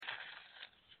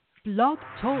Blog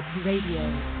Talk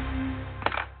Radio.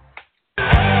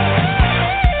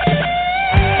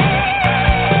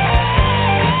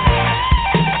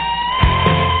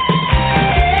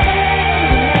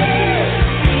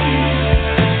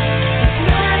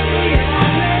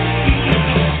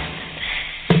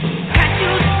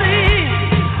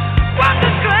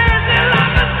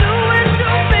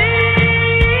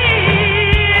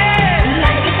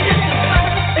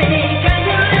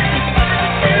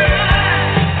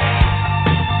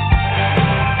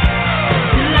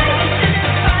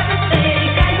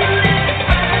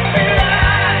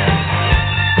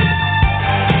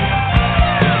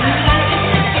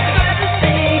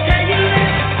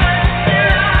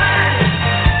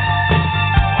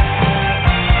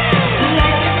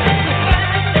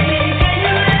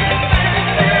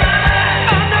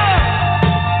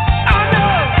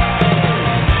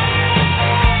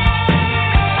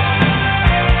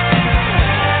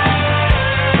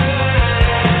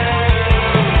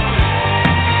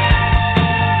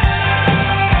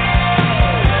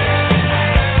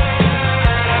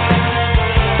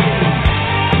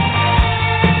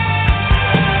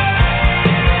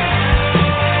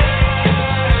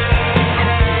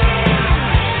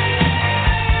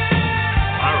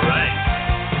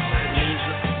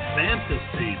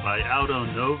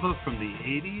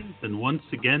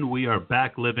 We are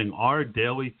back living our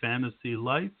daily fantasy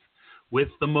life with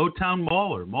the Motown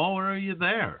Mauler. Mauler, are you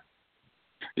there?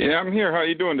 Yeah, I'm here. How are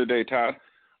you doing today, Todd?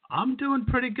 I'm doing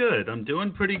pretty good. I'm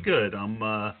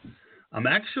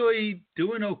actually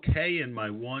doing okay in my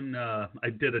one. I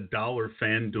did a $1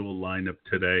 FanDuel lineup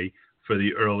today for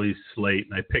the early slate,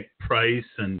 and I picked Price,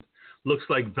 and looks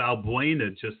like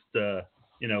Valbuena just,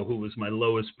 who was my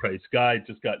lowest price guy,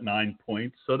 just got 9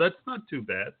 points, so that's not too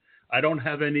bad. I don't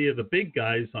have any of the big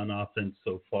guys on offense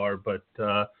so far, but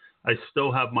I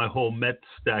still have my whole Mets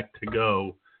stack to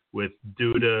go with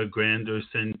Duda,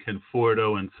 Granderson,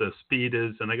 Conforto, and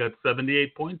Cespedes, and I got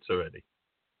 78 points already.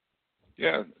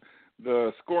 Yeah,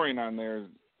 the scoring on there,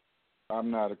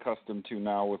 I'm not accustomed to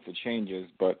now with the changes,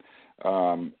 but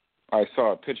I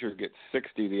saw a pitcher get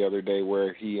 60 the other day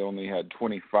where he only had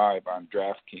 25 on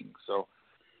DraftKings, so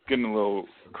getting a little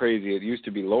crazy. It used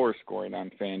to be lower scoring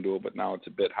on FanDuel, but now it's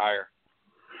a bit higher.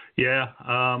 Yeah,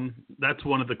 that's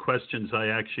one of the questions I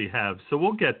actually have. So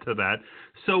we'll get to that.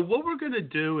 So what we're going to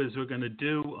do is we're going to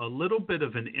do a little bit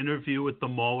of an interview with the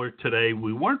Mauler today.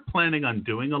 We weren't planning on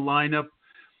doing a lineup,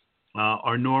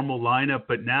 our normal lineup,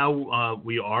 but now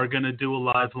we are going to do a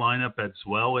live lineup as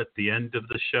well at the end of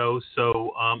the show.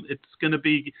 So it's going to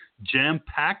be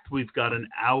jam-packed. We've got an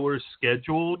hour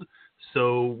scheduled,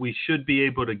 so we should be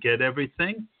able to get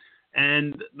everything.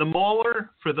 And the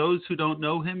Mauler, for those who don't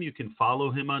know him, you can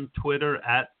follow him on Twitter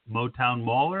at Motown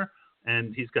Mauler,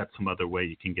 and he's got some other way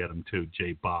you can get him too,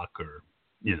 J Bach or,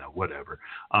 whatever.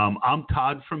 I'm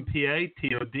Todd from PA,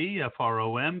 TOD,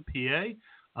 FROM,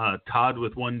 PA, Todd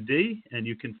with 1D, and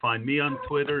you can find me on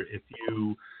Twitter. If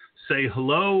you say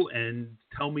hello and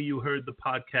tell me you heard the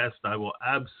podcast, I will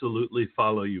absolutely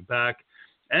follow you back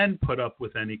and put up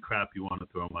with any crap you want to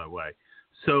throw my way.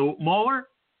 So, Mauler,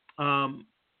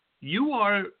 you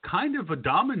are kind of a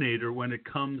dominator when it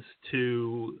comes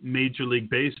to Major League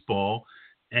Baseball,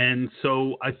 and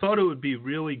so I thought it would be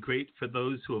really great for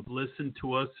those who have listened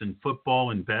to us in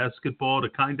football and basketball to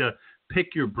kind of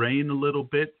pick your brain a little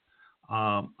bit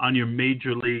on your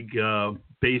Major League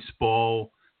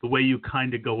Baseball, the way you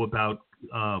kind of go about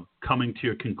coming to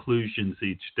your conclusions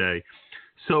each day.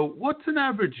 So what's an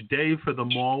average day for the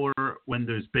Mauler when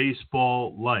there's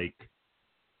baseball like?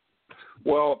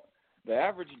 Well, the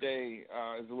average day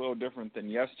is a little different than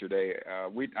yesterday.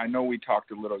 I know we talked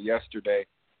a little yesterday,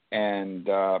 and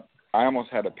I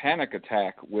almost had a panic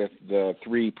attack with the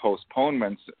 3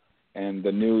 postponements and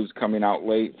the news coming out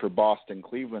late for Boston,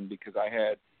 Cleveland, because I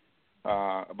had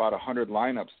about 100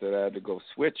 lineups that I had to go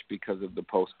switch because of the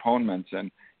postponements,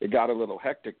 and it got a little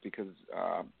hectic because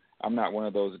I'm not one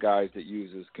of those guys that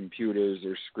uses computers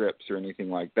or scripts or anything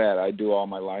like that. I do all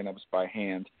my lineups by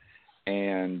hand,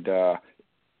 and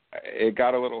it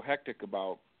got a little hectic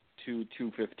about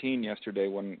 2:15 yesterday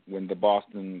when the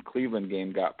Boston-Cleveland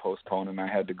game got postponed, and I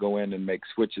had to go in and make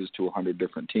switches to 100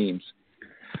 different teams.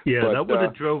 Yeah, that would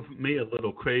have drove me a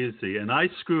little crazy, and I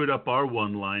screwed up our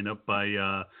one lineup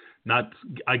by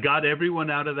I got everyone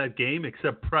out of that game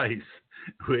except Price,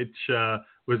 which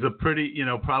was a pretty,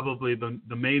 probably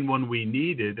the main one we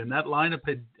needed, and that lineup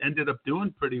had ended up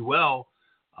doing pretty well.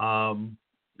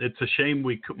 It's a shame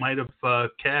we might have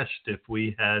cashed if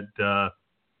we had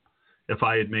if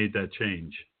I had made that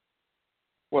change.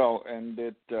 Well, and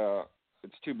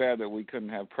it's too bad that we couldn't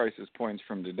have Price's points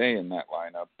from today in that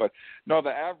lineup. But no, the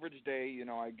average day,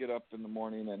 I get up in the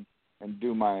morning and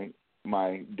do my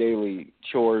daily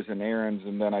chores and errands,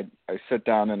 and then I sit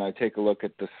down and I take a look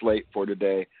at the slate for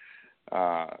today.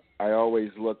 I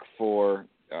always look for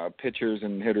pitchers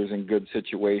and hitters in good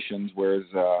situations, whereas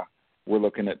we're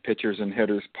looking at pitchers and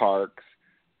hitters parks.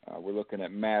 We're looking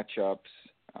at matchups.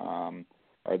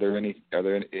 Is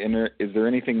there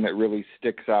anything that really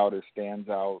sticks out or stands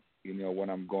out, when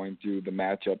I'm going through the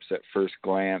matchups at first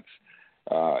glance?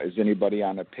 Is anybody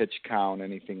on a pitch count,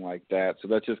 anything like that? So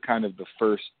that's just kind of the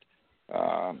first,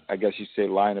 I guess you say,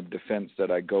 line of defense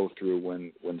that I go through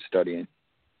when studying.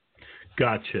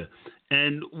 Gotcha.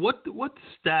 And what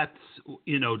stats,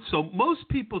 so most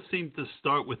people seem to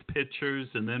start with pitchers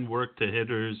and then work to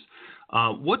hitters.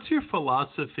 What's your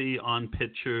philosophy on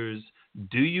pitchers?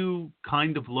 Do you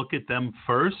kind of look at them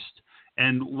first?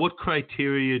 And what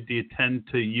criteria do you tend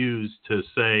to use to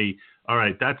say, all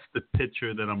right, that's the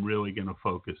pitcher that I'm really going to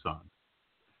focus on?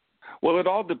 Well, it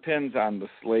all depends on the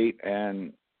slate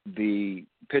and the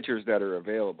pitchers that are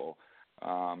available.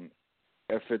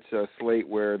 If it's a slate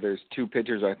where there's two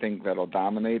pitchers I think that'll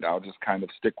dominate, I'll just kind of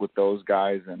stick with those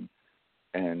guys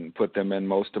and put them in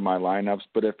most of my lineups.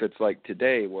 But if it's like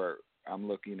today where I'm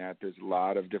looking at there's a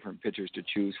lot of different pitchers to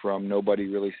choose from, nobody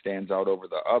really stands out over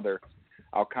the other,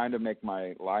 I'll kind of make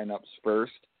my lineups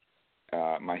first,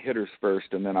 my hitters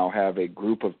first, and then I'll have a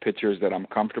group of pitchers that I'm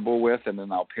comfortable with, and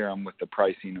then I'll pair them with the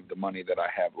pricing of the money that I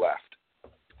have left.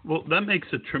 Well, that makes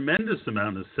a tremendous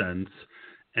amount of sense.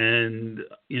 And,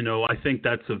 I think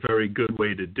that's a very good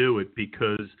way to do it,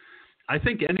 because I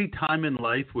think any time in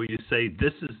life where you say,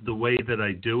 this is the way that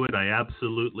I do it, I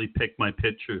absolutely pick my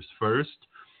pitchers first.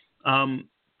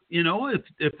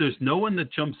 If there's no one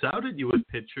that jumps out at you with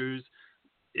pitchers,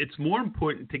 it's more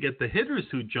important to get the hitters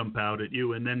who jump out at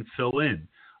you and then fill in.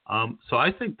 So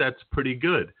I think that's pretty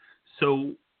good.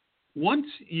 So once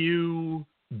you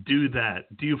do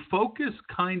that, do you focus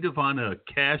kind of on a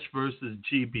cash versus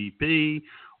GBP,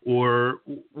 or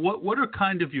what are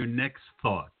kind of your next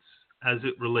thoughts as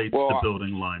it relates to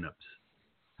building lineups?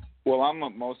 Well, I'm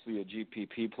mostly a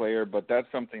GPP player, but that's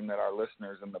something that our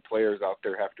listeners and the players out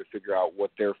there have to figure out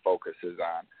what their focus is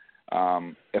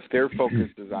on. If their focus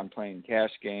is on playing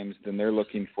cash games, then they're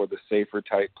looking for the safer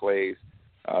type plays,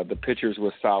 the pitchers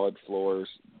with solid floors,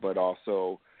 but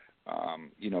also,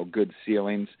 good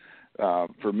ceilings.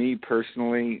 For me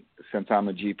personally, since I'm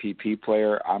a GPP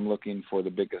player, I'm looking for the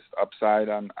biggest upside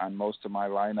on most of my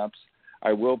lineups.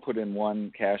 I will put in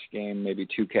one cash game, maybe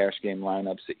two cash game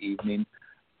lineups an evening,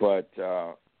 but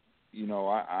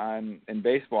I'm in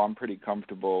baseball. I'm pretty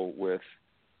comfortable with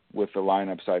the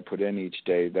lineups I put in each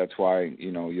day. That's why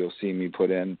you'll see me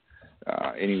put in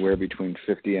anywhere between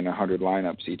 50 and 100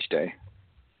 lineups each day.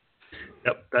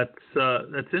 Yep,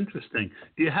 that's interesting.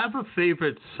 Do you have a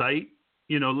favorite site?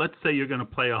 Let's say you're going to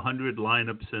play 100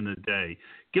 lineups in a day.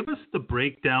 Give us the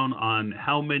breakdown on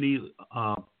how many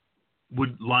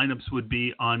lineups would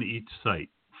be on each site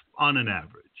on an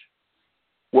average.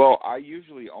 Well, I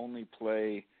usually only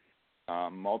play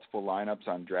multiple lineups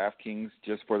on DraftKings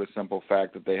just for the simple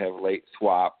fact that they have late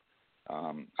swap.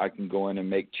 I can go in and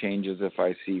make changes if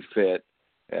I see fit.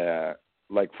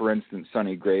 Like, for instance,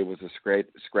 Sonny Gray was a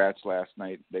scratch last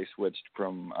night. They switched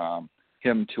from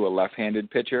him to a left-handed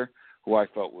pitcher who I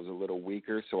felt was a little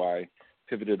weaker, so I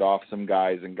pivoted off some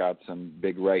guys and got some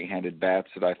big right-handed bats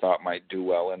that I thought might do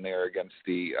well in there against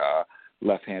the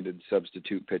left-handed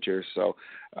substitute pitchers. So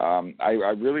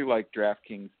I really like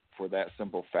DraftKings for that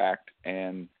simple fact,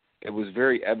 and it was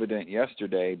very evident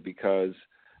yesterday because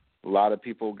a lot of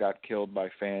people got killed by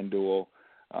FanDuel.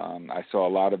 I saw a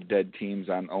lot of dead teams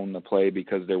on Own the Play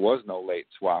because there was no late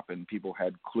swap, and people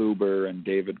had Kluber and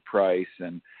David Price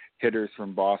and hitters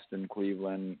from Boston,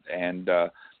 Cleveland, and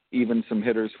even some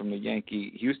hitters from the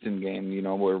Yankee-Houston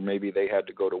game, where maybe they had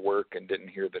to go to work and didn't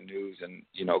hear the news and,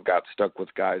 got stuck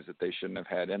with guys that they shouldn't have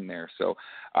had in there. So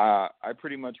I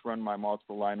pretty much run my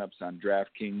multiple lineups on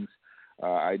DraftKings.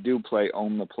 I do play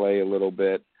Own the Play a little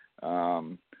bit,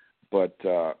 but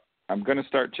I'm going to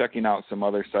start checking out some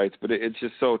other sites, but it's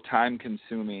just so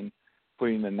time-consuming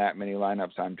putting in that many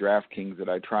lineups on DraftKings that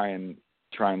I try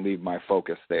and leave my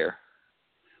focus there.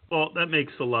 Well, that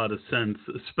makes a lot of sense,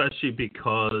 especially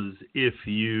because if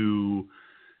you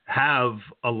have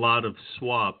a lot of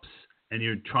swaps and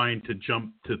you're trying to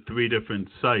jump to 3 different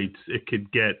sites, it could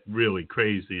get really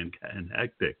crazy and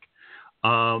hectic.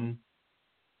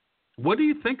 What do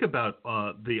you think about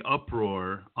the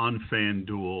uproar on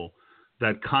FanDuel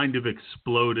that kind of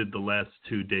exploded the last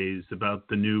 2 days about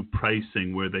the new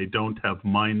pricing where they don't have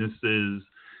minuses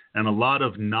and a lot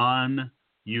of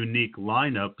unique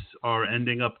lineups are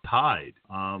ending up tied.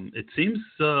 It seems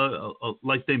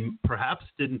like they perhaps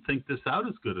didn't think this out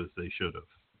as good as they should have.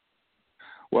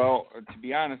 Well, to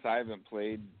be honest, I haven't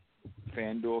played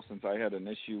FanDuel since I had an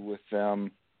issue with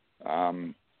them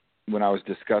when I was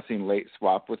discussing late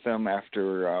swap with them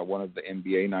after one of the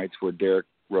NBA nights where Derrick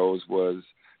Rose was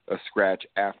a scratch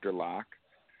after lock.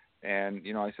 And,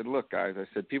 I said, look, guys, I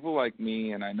said, people like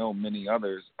me, and I know many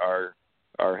others, are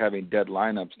having dead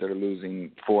lineups that are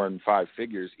losing 4 and 5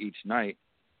 figures each night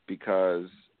because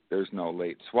there's no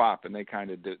late swap. And they kind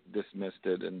of dismissed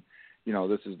it and,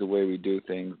 this is the way we do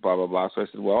things, blah, blah, blah. So I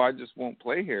said, well, I just won't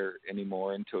play here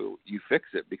anymore until you fix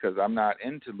it because I'm not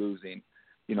into losing,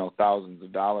 thousands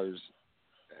of dollars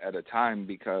at a time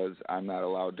because I'm not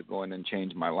allowed to go in and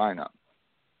change my lineup.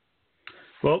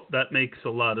 Well, that makes a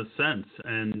lot of sense.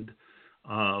 And,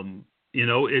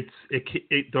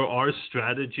 there are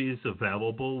strategies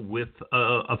available with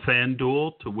a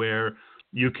FanDuel to where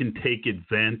you can take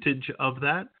advantage of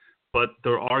that. But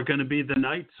there are going to be the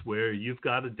nights where you've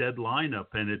got a dead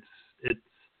lineup, and it's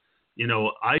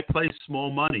I play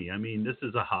small money. I mean, this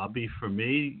is a hobby for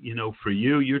me. For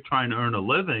you, you're trying to earn a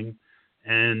living,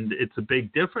 and it's a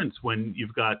big difference when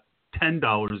you've got $10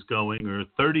 going or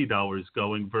 $30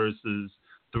 going versus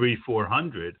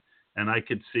 $300-400, and I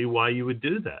could see why you would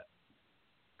do that.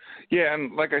 Yeah,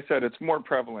 and like I said, it's more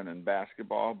prevalent in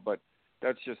basketball, but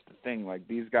that's just the thing. Like,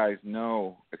 these guys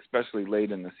know, especially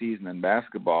late in the season in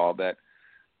basketball, that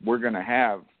we're going to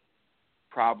have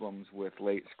problems with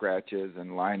late scratches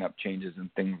and lineup changes and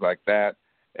things like that.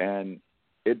 And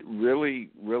it really,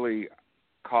 really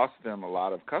costs them a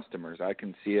lot of customers. I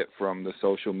can see it from the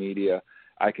social media.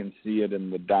 I can see it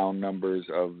in the down numbers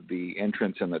of the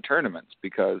entrants in the tournaments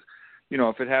because,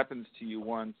 if it happens to you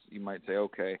once, you might say,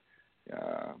 okay,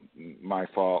 my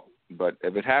fault. But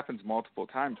if it happens multiple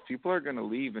times, people are going to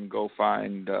leave and go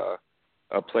find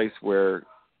a place where,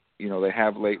 they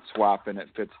have late swap and it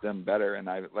fits them better. And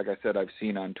like I said, I've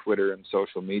seen on Twitter and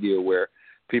social media where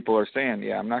people are saying,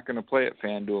 yeah, I'm not going to play at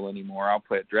FanDuel anymore. I'll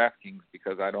play at DraftKings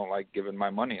because I don't like giving my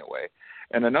money away.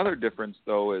 And another difference,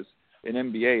 though, is in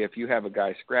NBA, if you have a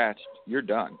guy scratched, you're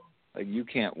done. Like, you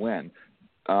can't win.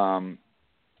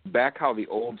 Back how the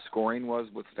old scoring was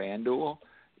with FanDuel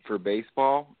for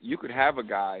baseball, you could have a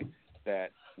guy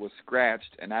that was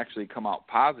scratched and actually come out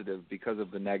positive because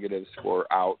of the negatives for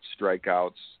outs,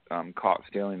 strikeouts, caught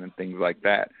stealing, and things like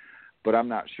that. But I'm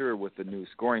not sure with the new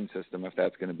scoring system if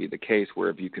that's going to be the case where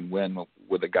if you can win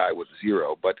with a guy with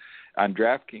 0. But on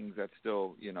DraftKings, that's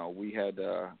still, we had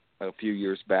a few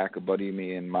years back, a buddy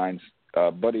of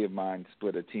mine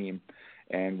split a team,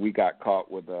 and we got caught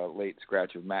with a late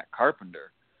scratch of Matt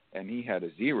Carpenter, and he had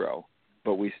a 0.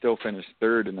 But we still finished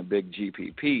third in a big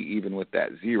GPP, even with that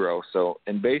 0. So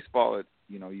in baseball,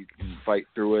 you can fight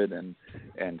through it and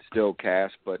still cash.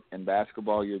 But in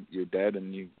basketball, you're dead,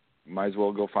 and you might as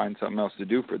well go find something else to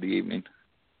do for the evening.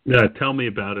 Yeah, tell me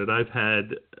about it. I've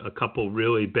had a couple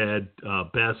really bad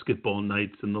basketball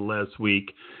nights in the last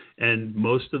week, and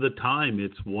most of the time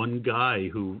it's one guy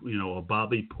who, a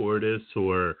Bobby Portis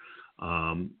or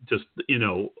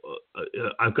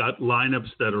I've got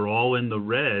lineups that are all in the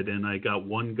red and I got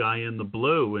one guy in the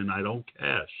blue and I don't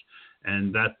cash.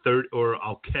 And that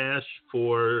I'll cash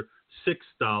for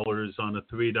 $6 on a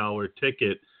 $3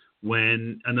 ticket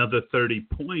when another 30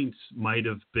 points might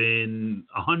have been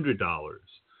 $100.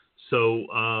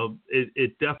 So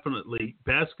it definitely,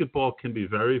 basketball can be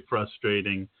very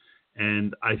frustrating.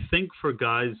 And I think for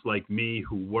guys like me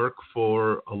who work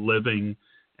for a living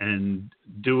and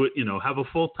do it, have a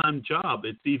full-time job,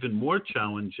 it's even more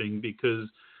challenging because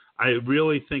I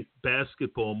really think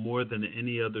basketball, more than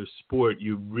any other sport,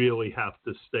 you really have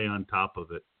to stay on top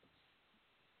of it.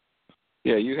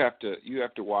 Yeah, you have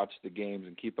to watch the games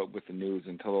and keep up with the news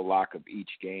until the lock of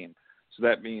each game. So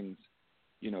that means,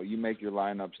 you make your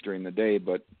lineups during the day,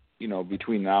 but,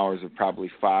 between the hours of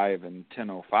probably 5 and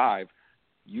 10:05,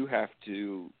 you have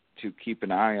to keep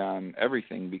an eye on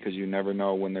everything because you never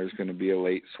know when there's going to be a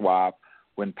late swap,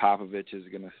 when Popovich is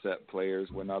going to set players,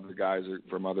 when other guys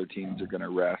from other teams are going to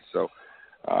rest. So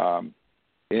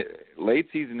late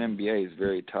season NBA is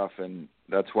very tough, and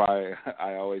that's why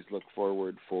I always look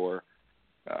forward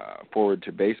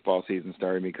to baseball season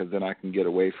starting because then I can get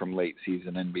away from late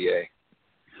season NBA.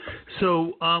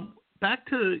 So back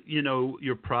to,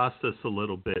 your process a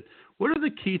little bit. What are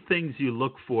the key things you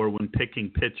look for when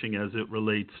picking pitching as it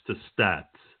relates to stats?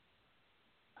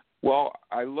 Well,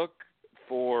 I look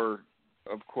for,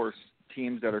 of course,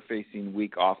 teams that are facing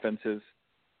weak offenses.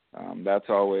 That's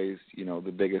always,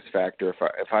 the biggest factor.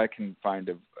 If I can find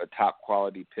a top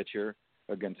quality pitcher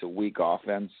against a weak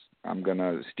offense, I'm going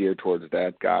to steer towards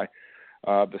that guy.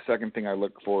 The second thing I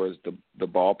look for is the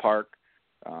ballpark.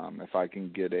 If I can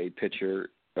get a pitcher,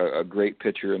 a great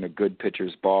pitcher in a good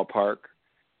pitcher's ballpark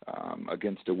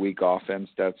against a weak offense,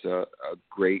 that's a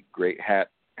great hat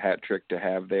trick to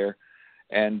have there.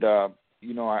 And,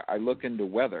 I look into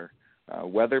weather.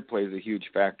 Weather plays a huge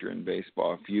factor in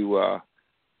baseball. If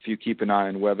you keep an eye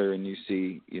on weather and you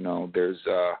see, there's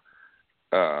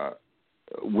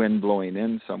wind blowing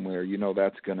in somewhere,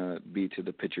 that's going to be to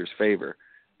the pitcher's favor.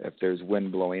 If there's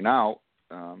wind blowing out,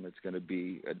 it's going to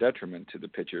be a detriment to the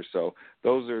pitcher. So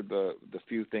those are the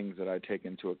few things that I take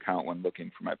into account when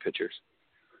looking for my pitchers.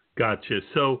 Gotcha.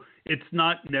 So it's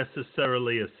not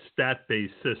necessarily a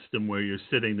stat-based system where you're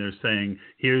sitting there saying,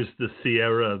 here's the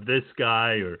Sierra of this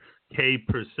guy or K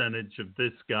percentage of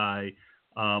this guy,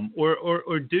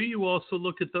 or do you also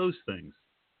look at those things?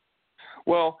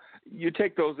 Well, you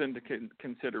take those into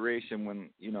consideration when,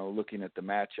 looking at the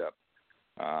matchup.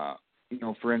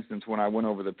 For instance, when I went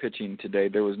over the pitching today,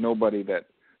 there was nobody that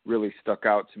really stuck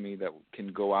out to me that can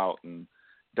go out and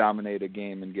dominate a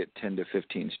game and get 10 to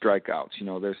 15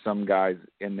 strikeouts. There's some guys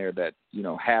in there that,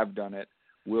 have done it,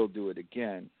 will do it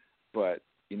again, but,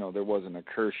 there wasn't a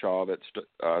Kershaw that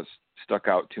stuck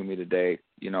out to me today.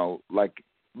 Like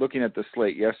looking at the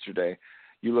slate yesterday,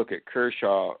 you look at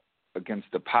Kershaw against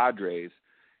the Padres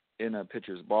in a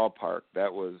pitcher's ballpark,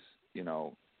 that was,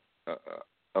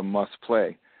 a must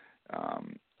play.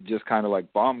 Just kind of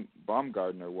like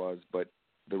Baumgartner was, but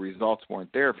the results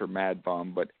weren't there for Mad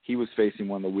Bum, but he was facing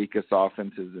one of the weakest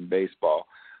offenses in baseball.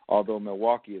 Although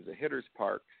Milwaukee is a hitter's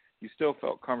park, you still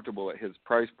felt comfortable at his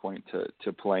price point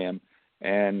to play him.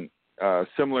 And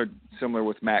similar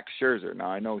with Max Scherzer. Now,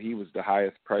 I know he was the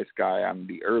highest priced guy on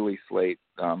the early slate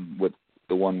with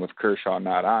the one with Kershaw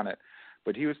not on it,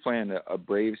 but he was playing a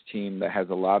Braves team that has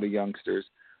a lot of youngsters.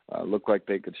 Looked like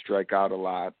they could strike out a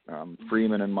lot.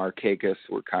 Freeman and Markakis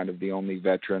were kind of the only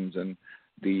veterans, and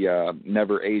the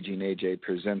never-aging A.J.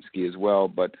 Pierzynski as well.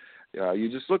 But you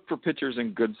just look for pitchers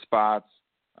in good spots,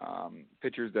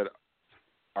 pitchers that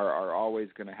are always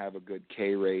going to have a good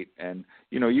K rate. And,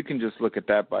 you can just look at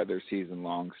that by their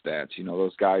season-long stats.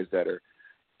 Those guys that are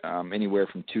anywhere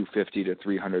from 250 to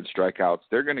 300 strikeouts,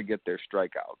 they're going to get their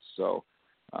strikeouts. So,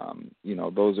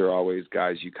 those are always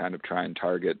guys you kind of try and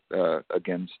target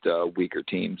against weaker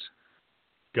teams.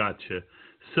 Gotcha.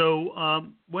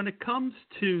 So when it comes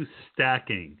to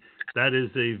stacking, that is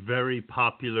a very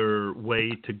popular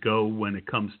way to go when it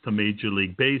comes to Major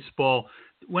League Baseball.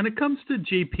 When it comes to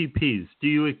GPPs, do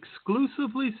you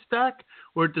exclusively stack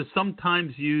or do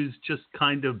sometimes use just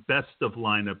kind of best of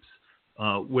lineups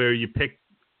where you pick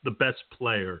the best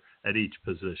player at each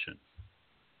position?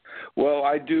 Well,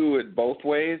 I do it both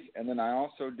ways, and then I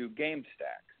also do game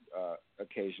stacks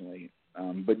occasionally.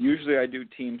 But usually I do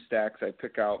team stacks. I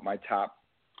pick out my top,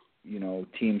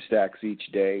 team stacks each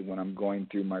day when I'm going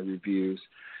through my reviews.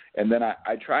 And then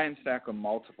I try and stack them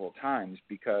multiple times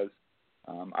because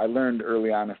I learned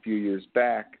early on a few years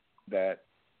back that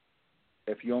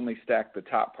if you only stack the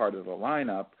top part of the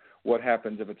lineup, what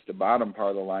happens if it's the bottom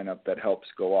part of the lineup that helps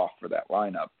go off for that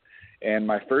lineup? And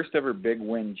my first ever big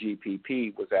win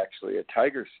GPP was actually a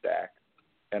Tiger stack,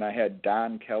 and I had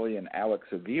Don Kelly and Alex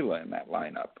Avila in that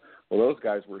lineup. Well, those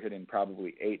guys were hitting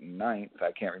probably 8th and 9th.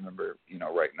 I can't remember,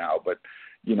 right now. But,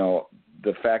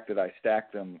 the fact that I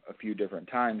stacked them a few different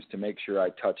times to make sure I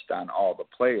touched on all the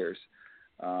players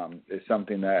is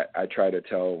something that I try to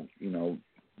tell,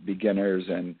 beginners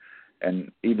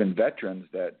and even veterans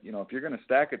that, if you're going to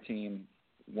stack a team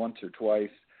once or twice,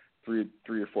 three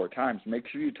or four times, make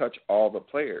sure you touch all the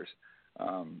players.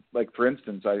 Like, for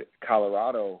instance,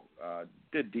 Colorado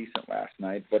did decent last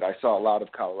night, but I saw a lot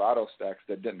of Colorado stacks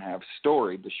that didn't have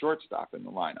Story, the shortstop, in the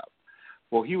lineup.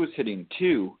 Well, he was hitting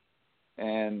 2,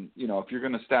 and, if you're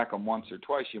going to stack them once or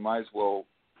twice, you might as well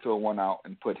fill one out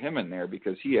and put him in there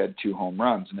because he had 2 home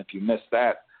runs, and if you miss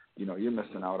that, you're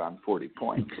missing out on 40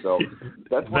 points. So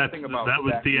that's one thing about that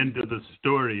was stacking. the end of the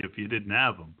story if you didn't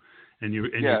have them, and you're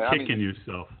kicking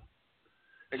yourself.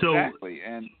 Exactly.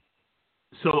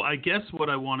 So I guess what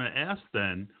I want to ask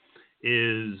then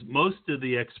is most of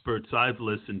the experts I've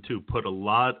listened to put a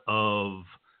lot of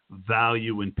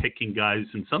value in picking guys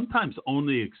and sometimes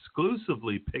only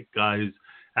exclusively pick guys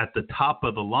at the top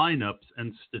of the lineups,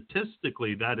 and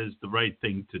statistically that is the right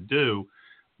thing to do.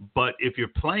 But if you're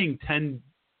playing 10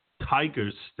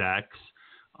 Tigers stacks,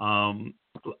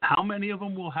 how many of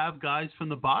them will have guys from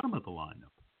the bottom of the lineup?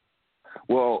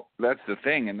 Well, that's the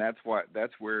thing, and that's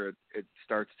where it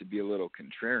starts to be a little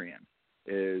contrarian.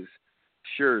 Is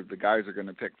sure the guys are going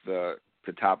to pick the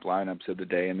top lineups of the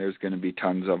day, and there's going to be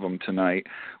tons of them tonight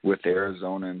with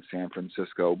Arizona and San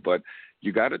Francisco. But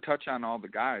you got to touch on all the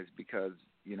guys because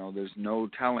there's no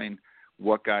telling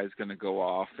what guy's going to go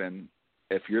off. And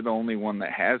if you're the only one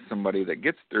that has somebody that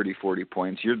gets 30, 40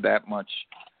 points, you're that much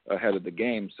ahead of the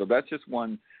game. So that's just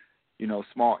one,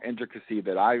 small intricacy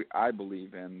that I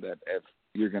believe in, that if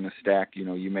you're going to stack,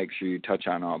 you make sure you touch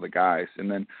on all the guys. And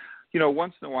then,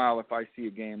 once in a while, if I see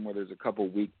a game where there's a couple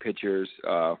weak pitchers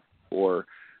or,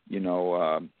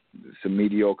 some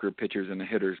mediocre pitchers in the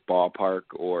hitter's ballpark,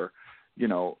 or,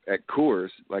 at Coors,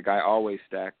 like I always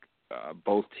stack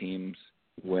both teams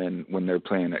when they're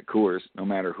playing at Coors, no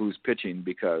matter who's pitching,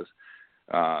 because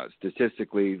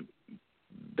statistically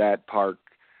that park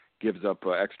gives up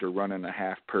an extra run and a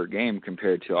half per game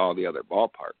compared to all the other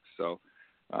ballparks. So,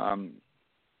 a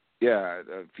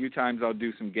few times I'll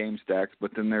do some game stacks,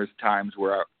 but then there's times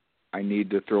where I need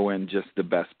to throw in just the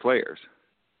best players.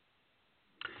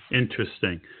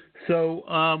 Interesting. So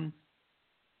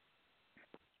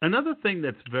another thing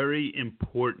that's very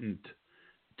important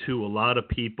to a lot of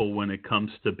people when it comes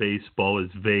to baseball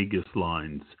is Vegas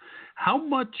lines. How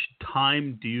much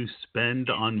time do you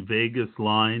spend on Vegas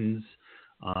lines?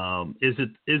 Is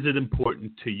it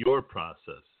important to your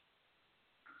process?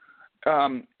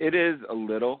 It is a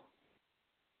little,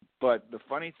 but the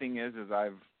funny thing is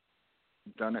I've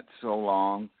done it so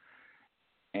long,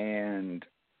 and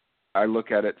I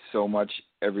look at it so much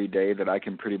every day that I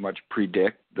can pretty much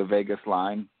predict the Vegas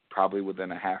line probably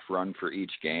within a half run for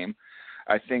each game.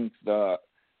 I think the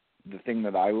thing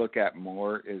that I look at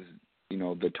more is,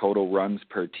 the total runs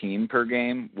per team per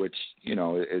game, which,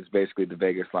 is basically the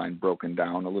Vegas line broken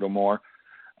down a little more.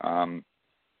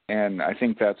 And I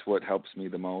think that's what helps me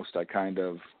the most. I kind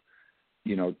of,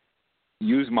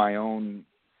 use my own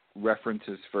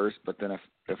references first, but then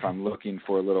if I'm looking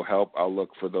for a little help, I'll look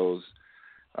for those,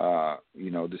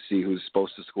 to see who's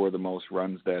supposed to score the most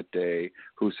runs that day,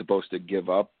 who's supposed to give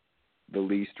up the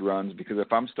least runs. Because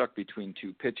if I'm stuck between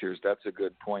two pitchers, that's a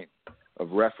good point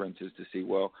of reference, is to see,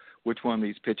 well, which one of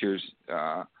these pitchers,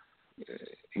 does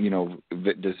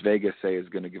Vegas say is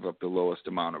going to give up the lowest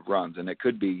amount of runs? And it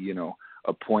could be,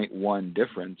 a 0.1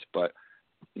 difference, but,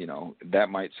 that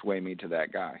might sway me to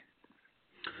that guy.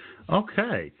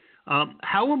 Okay.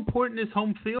 How important is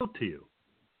home field to you?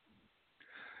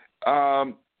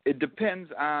 It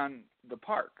depends on the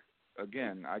park.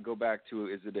 Again, I go back to,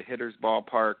 is it a hitter's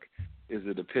ballpark? Is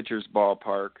it a pitcher's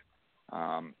ballpark?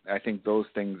 I think those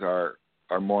things are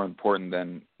more important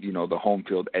than, the home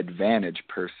field advantage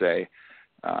per se.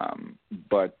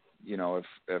 But,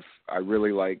 if I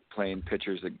really like playing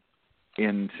pitchers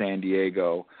in San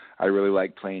Diego, I really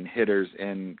like playing hitters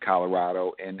in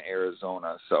Colorado, in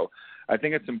Arizona. So I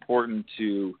think it's important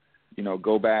to,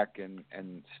 go back and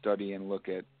study and look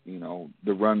at,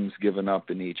 the runs given up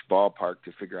in each ballpark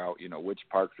to figure out, which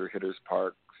parks are hitters'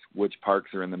 parks, which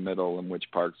parks are in the middle, and which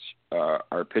parks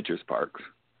are pitchers' parks.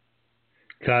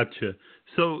 Gotcha.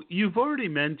 So you've already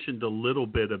mentioned a little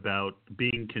bit about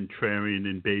being contrarian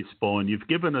in baseball, and you've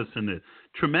given us a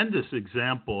tremendous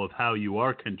example of how you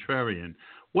are contrarian.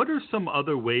 What are some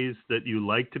other ways that you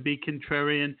like to be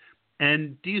contrarian?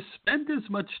 And do you spend as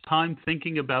much time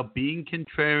thinking about being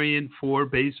contrarian for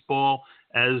baseball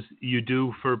as you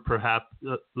do for perhaps,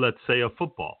 let's say, a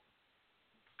football?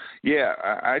 Yeah,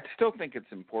 I still think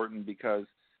it's important because,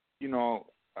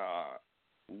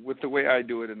 with the way I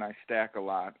do it and I stack a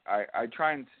lot, I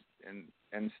try and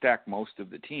stack most of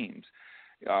the teams.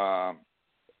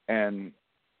 And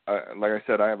like I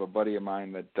said, I have a buddy of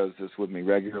mine that does this with me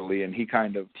regularly, and he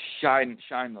kind of shined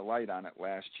the light on it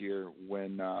last year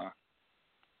when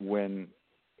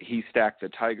he stacked the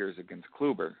Tigers against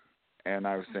Kluber. And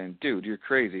I was saying, dude, you're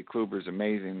crazy. Kluber's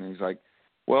amazing. And he's like,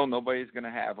 well, nobody's going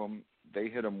to have him. They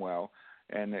hit him well.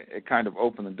 And it kind of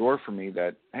opened the door for me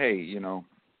that, hey,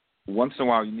 once in a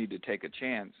while you need to take a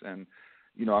chance. And,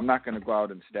 I'm not going to go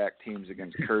out and stack teams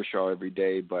against Kershaw every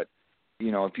day. But,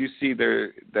 if you see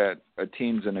that a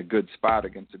team's in a good spot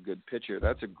against a good pitcher,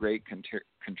 that's a great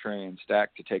contrarian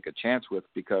stack to take a chance with,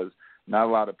 because not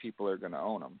a lot of people are going to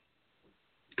own them.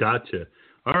 Gotcha.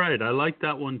 All right. I like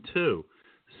that one too.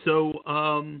 So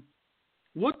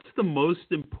what's the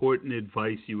most important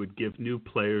advice you would give new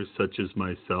players such as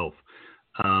myself,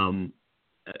 as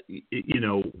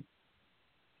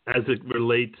it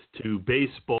relates to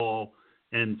baseball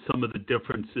and some of the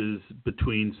differences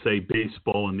between, say,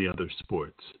 baseball and the other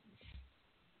sports?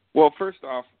 Well, first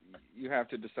off, you have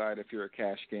to decide if you're a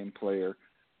cash game player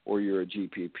or you're a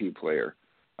GPP player,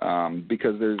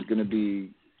 because there's going to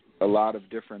be a lot of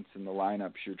difference in the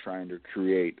lineups you're trying to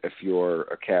create if you're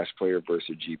a cash player versus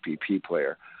a GPP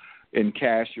player. In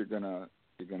cash, you're gonna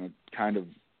kind of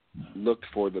look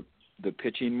for the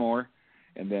pitching more,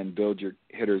 and then build your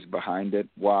hitters behind it.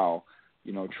 While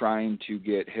trying to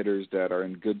get hitters that are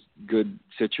in good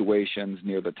situations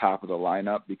near the top of the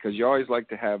lineup, because you always like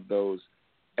to have those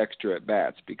extra at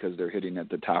bats because they're hitting at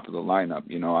the top of the lineup.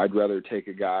 I'd rather take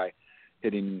a guy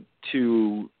hitting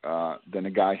 2 than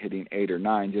a guy hitting 8 or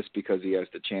 9, just because he has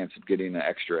the chance of getting an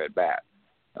extra at bat.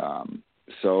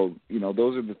 So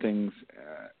those are the things.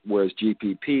 Whereas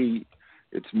GPP,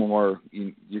 it's more,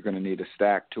 you're going to need a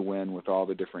stack to win with all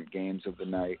the different games of the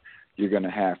night. You're going to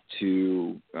have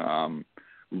to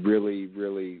really,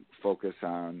 really focus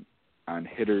on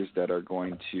hitters that are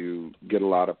going to get a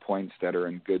lot of points, that are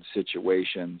in good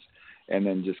situations, and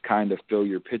then just kind of fill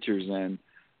your pitchers in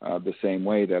the same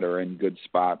way, that are in good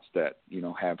spots, that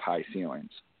have high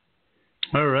ceilings.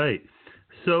 All right.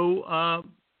 So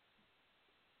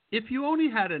if you only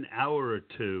had an hour or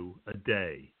two a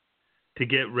day to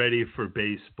get ready for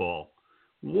baseball,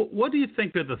 what do you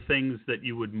think are the things that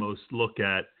you would most look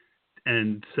at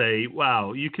and say,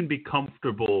 wow, you can be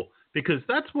comfortable? Because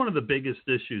that's one of the biggest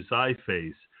issues I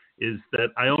face, is that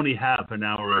I only have an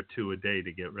hour or two a day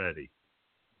to get ready.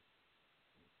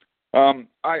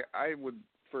 I would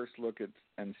first look at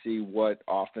and see what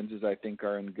offenses I think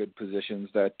are in good positions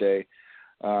that day.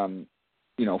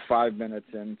 5 minutes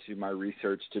into my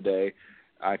research today,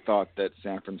 I thought that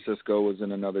San Francisco was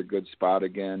in another good spot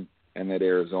again, and that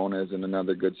Arizona is in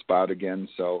another good spot again.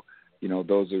 So,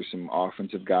 those are some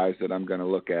offensive guys that I'm going to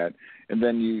look at. And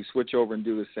then you switch over and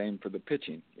do the same for the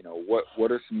pitching.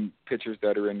 What are some pitchers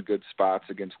that are in good spots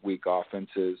against weak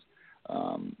offenses?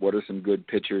 What are some good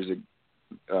pitchers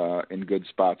in good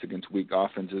spots against weak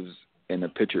offenses in a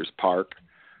pitcher's park?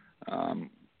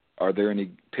 Are there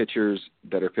any pitchers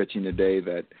that are pitching today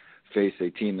that face a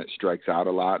team that strikes out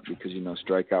a lot? Because,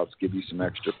 strikeouts give you some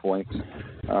extra points.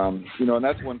 And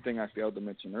that's one thing I failed to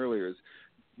mention earlier is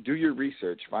do your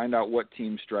research. Find out what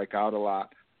teams strike out a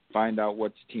lot. Find out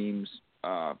what teams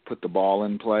put the ball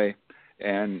in play.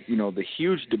 And, the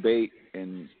huge debate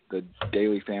in the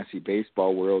daily fantasy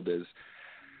baseball world is,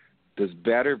 does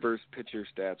batter versus pitcher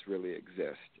stats really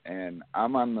exist? And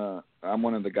I'm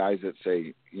one of the guys that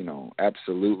say,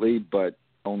 absolutely, but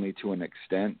only to an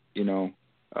extent.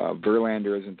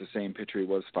 Verlander isn't the same pitcher he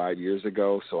was 5 years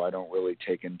ago, so I don't really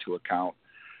take into account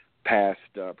past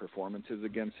performances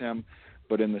against him.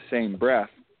 But in the same breath,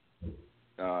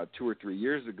 2 or 3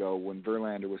 years ago, when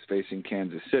Verlander was facing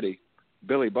Kansas City,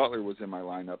 Billy Butler was in my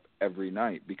lineup every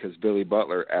night because Billy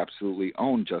Butler absolutely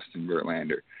owned Justin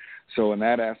Verlander. So in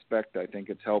that aspect, I think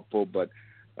it's helpful, but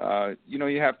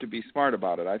you have to be smart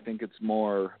about it. I think it's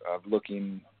more of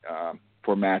looking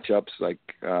for matchups. Like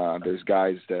there's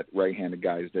right-handed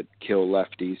guys that kill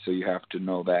lefties, so you have to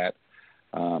know that,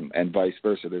 and vice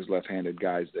versa. There's left-handed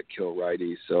guys that kill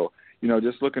righties. So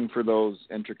just looking for those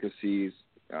intricacies.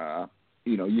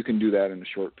 You can do that in a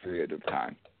short period of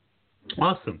time.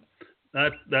 Awesome.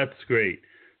 That's great.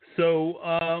 So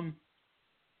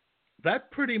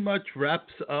that pretty much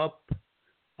wraps up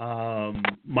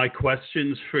my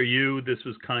questions for you. This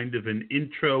was kind of an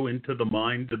intro into the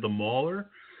mind of the Mauler,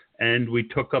 and we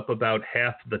took up about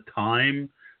half the time.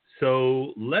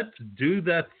 So let's do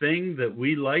that thing that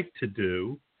we like to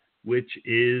do, which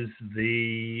is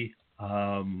the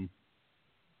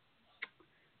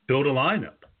build a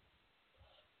lineup.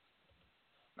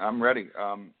 I'm ready.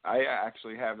 I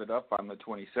actually have it up on the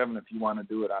 27th if you want to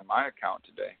do it on my account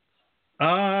today.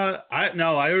 I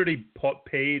already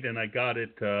paid and I got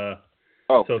it. So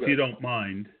good. If you don't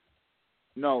mind.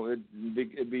 No,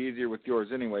 it'd be easier with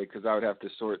yours anyway, because I would have to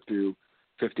sort through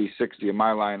 50, 60 of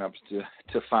my lineups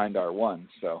to find our one.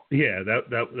 So yeah,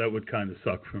 that would kind of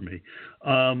suck for me.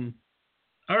 All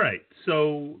right,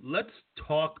 so let's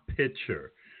talk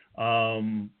pitcher.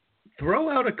 Throw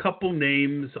out a couple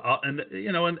names,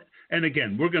 and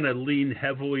again, we're going to lean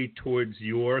heavily towards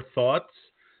your thoughts.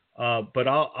 But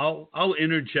I'll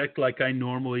interject like I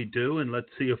normally do, and let's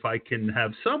see if I can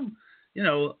have some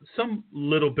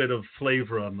little bit of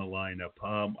flavor on the lineup.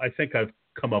 I think I've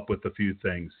come up with a few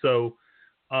things. So,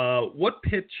 what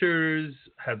pitchers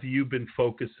have you been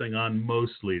focusing on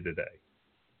mostly today?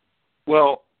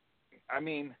 Well, I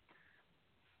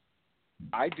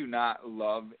do not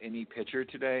love any pitcher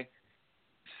today.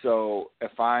 So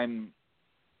if I'm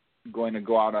going to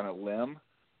go out on a limb,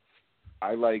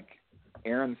 I like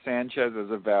Aaron Sanchez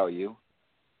as a value.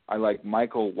 I like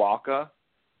Michael Wacha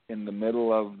in the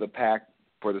middle of the pack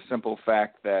for the simple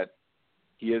fact that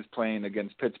he is playing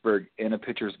against Pittsburgh in a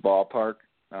pitcher's ballpark.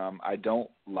 I don't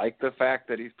like the fact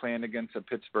that he's playing against a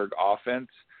Pittsburgh offense,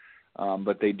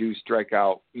 but they do strike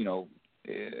out, in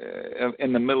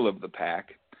the middle of the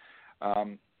pack.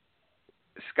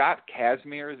 Scott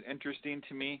Kazmir is interesting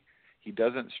to me. He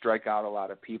doesn't strike out a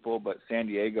lot of people, but San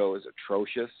Diego is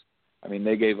atrocious. I mean,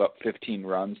 they gave up 15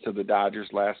 runs to the Dodgers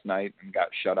last night and got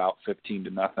shut out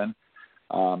 15-0.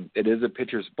 It is a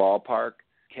pitcher's ballpark.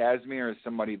 Kazmir is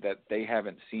somebody that they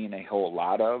haven't seen a whole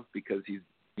lot of because he's,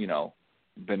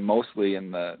 been mostly in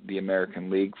the American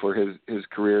League for his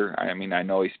career. I mean, I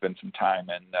know he spent some time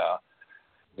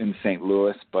in St.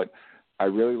 Louis, but I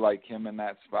really like him in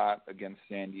that spot against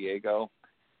San Diego.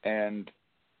 And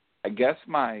I guess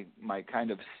my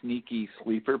kind of sneaky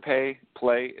sleeper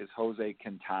play is Jose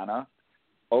Quintana.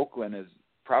 Oakland is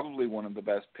probably one of the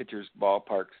best pitchers'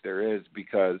 ballparks there is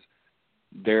because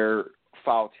their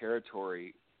foul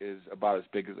territory is about as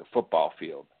big as a football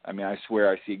field. I mean, I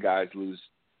swear I see guys lose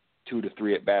 2 to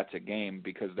 3 at-bats a game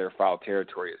because their foul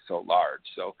territory is so large.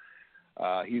 So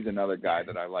he's another guy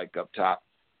that I like up top.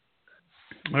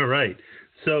 All right.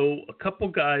 So a couple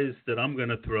guys that I'm going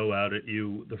to throw out at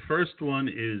you. The first one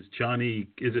is Johnny,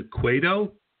 is it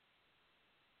Cueto?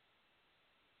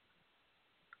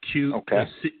 Okay.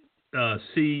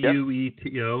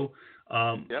 Cueto.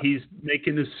 Yep. He's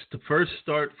making his first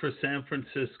start for San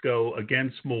Francisco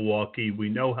against Milwaukee. We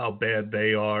know how bad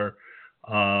they are.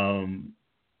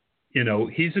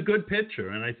 He's a good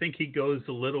pitcher, and I think he goes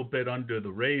a little bit under the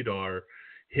radar.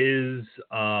 His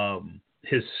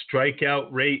strikeout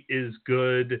rate is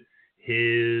good.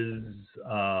 His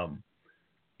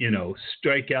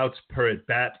strikeouts per at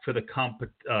bat for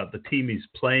the team he's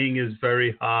playing is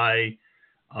very high,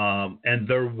 and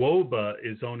their WOBA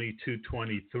is only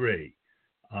 223.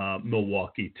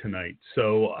 Milwaukee tonight,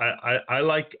 so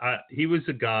he was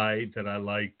a guy that I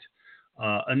liked.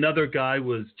 Another guy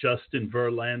was Justin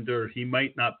Verlander. He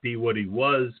might not be what he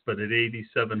was, but at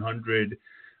 8,700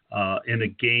 in a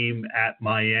game at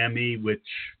Miami,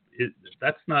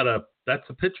 that's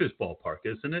a pitcher's ballpark,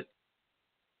 isn't it?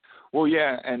 Well,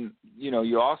 yeah, and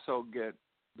you also get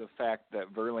the fact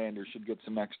that Verlander should get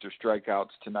some extra strikeouts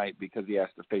tonight because he has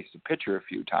to face the pitcher a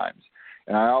few times.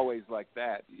 And I always like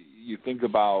that. You think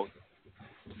about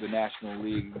the National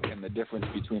League and the difference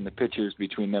between the pitchers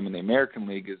between them and the American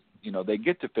League is, they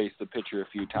get to face the pitcher a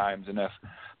few times. And if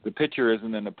the pitcher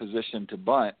isn't in a position to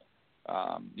bunt,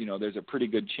 there's a pretty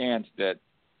good chance that,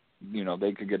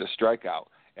 they could get a strikeout.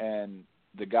 And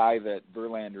the guy that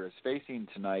Verlander is facing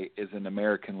tonight is an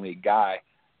American League guy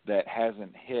that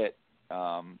hasn't hit,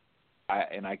 and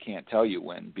I can't tell you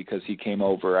when because he came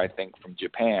over, I think, from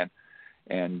Japan.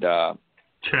 And,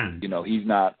 he's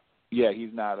not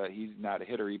a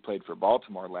hitter. He played for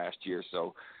Baltimore last year.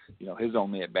 So, his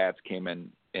only at bats came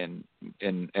in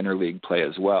interleague play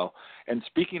as well. And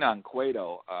speaking on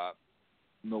Cueto,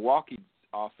 Milwaukee's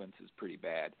offense is pretty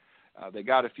bad. They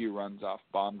got a few runs off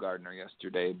Baumgartner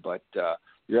yesterday, but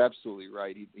you're absolutely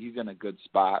right. He's in a good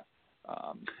spot.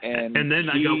 And then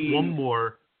I got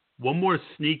one more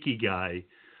sneaky guy,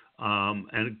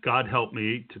 and God help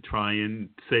me to try and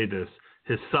say this,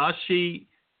 Hisashi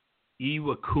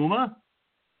Iwakuma.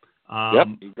 Yep,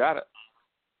 you got it.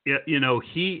 Yeah,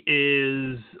 he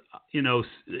is,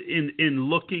 in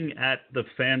looking at the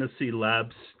Fantasy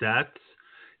Lab stats,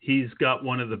 he's got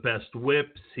one of the best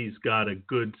whips. He's got a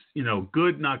good,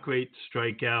 not great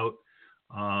strikeout.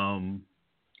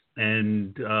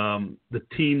 And the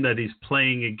team that he's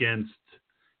playing against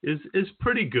is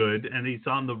pretty good, and he's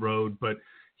on the road. But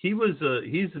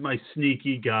he's my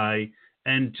sneaky guy.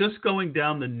 And just going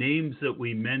down the names that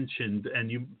we mentioned,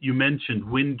 and you mentioned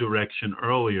wind direction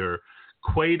earlier.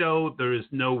 Cueto, there is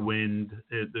no wind.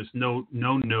 There's no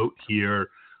note here.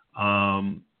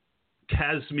 Kazmir,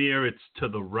 it's to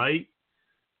the right.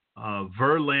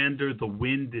 Verlander, the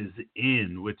wind is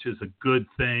in, which is a good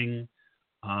thing.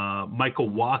 Michael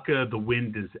Wacha, the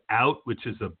wind is out, which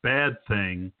is a bad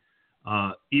thing.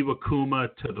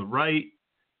 Iwakuma to the right,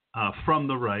 from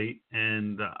the right.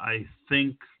 And I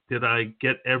think, did I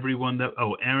get everyone that?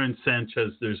 Oh, Aaron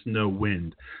Sanchez, there's no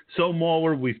wind. So,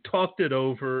 Mauler, we've talked it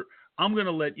over. I'm going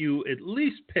to let you at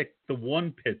least pick the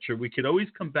one pitcher. We could always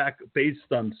come back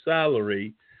based on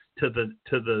salary to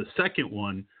the second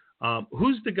one.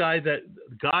 Who's the guy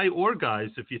or guys,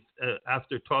 if you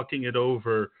after talking it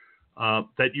over,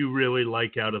 that you really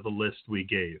like out of the list we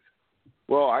gave?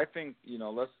 Well, I think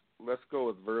let's go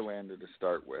with Verlander to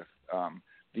start with.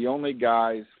 The only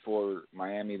guys for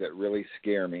Miami that really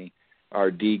scare me are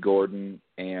D. Gordon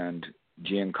and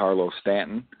Giancarlo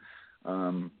Stanton.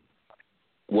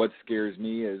 What scares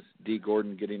me is D.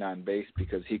 Gordon getting on base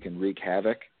because he can wreak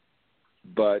havoc.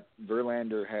 But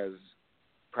Verlander has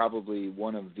probably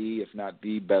one of the, if not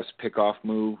the best pickoff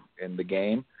move in the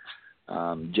game.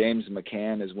 James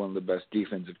McCann is one of the best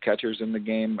defensive catchers in the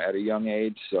game at a young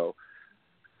age. So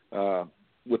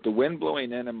with the wind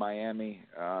blowing in Miami,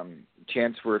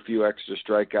 chance for a few extra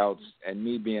strikeouts, and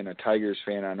me being a Tigers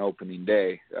fan on opening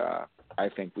day, I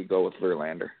think we go with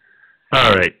Verlander.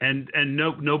 All right, and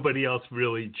nobody else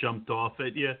really jumped off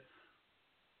at you?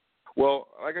 Well,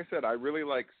 like I said, I really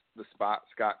like the spot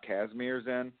Scott Kazmier's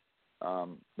in.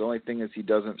 The only thing is he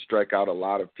doesn't strike out a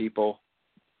lot of people,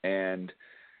 and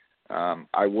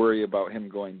I worry about him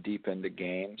going deep into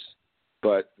games.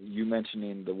 But you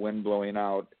mentioning the wind blowing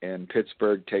out in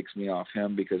Pittsburgh takes me off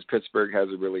him because Pittsburgh has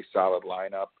a really solid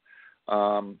lineup.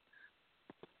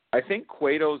 I think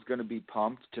Cueto's going to be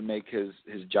pumped to make his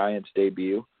Giants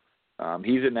debut.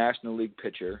 He's a National League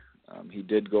pitcher. He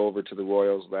did go over to the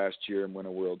Royals last year and win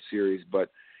a World Series, but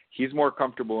he's more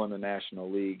comfortable in the National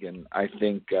League. And I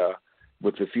think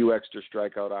with a few extra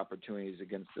strikeout opportunities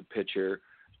against the pitcher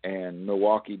and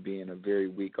Milwaukee being a very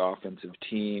weak offensive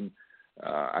team,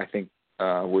 I think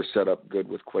we're set up good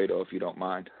with Cueto, if you don't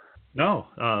mind. No,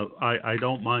 I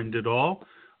don't mind at all.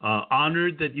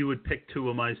 Honored that you would pick two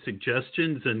of my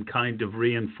suggestions and kind of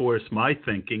reinforce my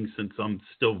thinking since I'm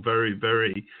still very,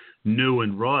 very new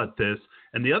and raw at this.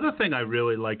 And the other thing I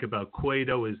really like about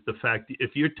Cueto is the fact that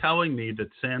if you're telling me that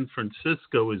San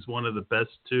Francisco is one of the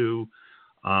best two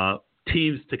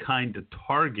teams to kind of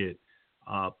target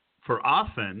for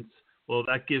offense, well,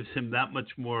 that gives him that much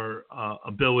more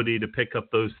ability to pick up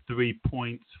those 3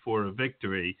 points for a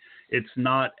victory. It's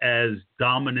not as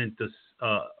dominant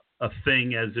a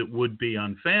thing as it would be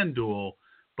on FanDuel,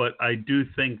 but I do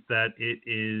think that it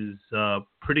is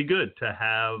pretty good to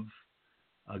have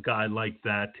a guy like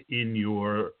that in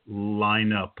your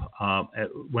lineup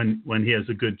when he has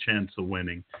a good chance of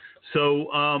winning.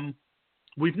 So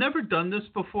we've never done this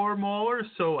before, Mauler,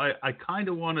 so I kind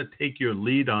of want to take your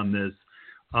lead on this.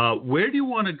 Where do you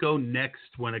want to go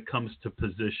next when it comes to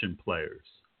position players?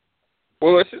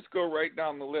 Well, let's just go right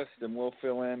down the list, and we'll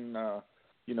fill in,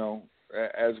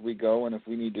 as we go, and if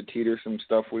we need to teeter some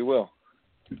stuff, we will.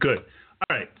 Good.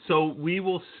 All right, so we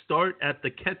will start at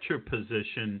the catcher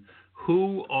position.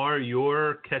 Who are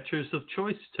your catchers of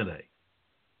choice today?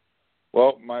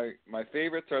 Well, my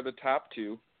favorites are the top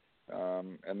two,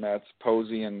 and that's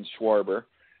Posey and Schwarber.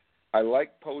 I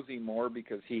like Posey more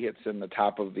because he hits in the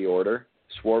top of the order.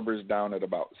 Schwarber's down at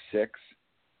about 6.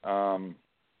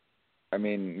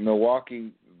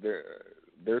 Milwaukee,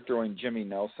 they're throwing Jimmy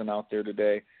Nelson out there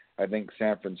today. I think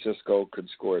San Francisco could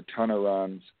score a ton of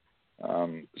runs.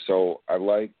 So I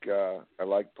like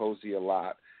Posey a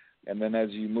lot. And then as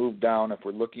you move down, if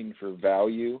we're looking for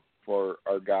value for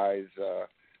our guys,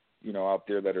 out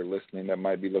there that are listening that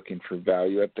might be looking for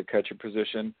value at the catcher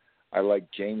position, I like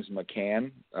James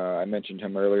McCann. I mentioned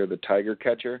him earlier, the Tiger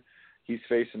catcher. He's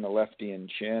facing the lefty in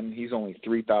Chin. He's only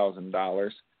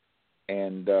 $3,000.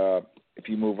 And if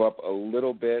you move up a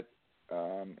little bit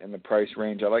in the price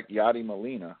range, I like Yadi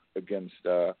Molina against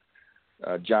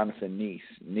Jonathan Neese.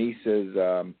 Neese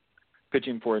is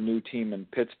pitching for a new team in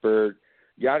Pittsburgh.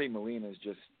 Yadi Molina is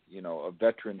just, a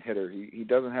veteran hitter. He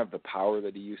doesn't have the power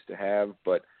that he used to have,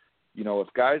 but,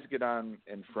 if guys get on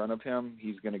in front of him,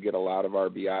 he's going to get a lot of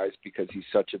RBIs because he's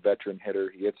such a veteran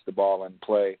hitter. He hits the ball in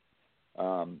play.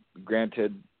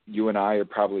 Granted, you and I are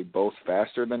probably both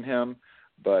faster than him,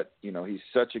 but, he's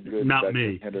such a good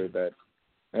veteran hitter that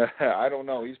I don't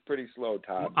know. He's pretty slow,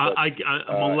 Todd. But,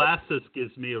 molasses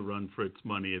gives me a run for its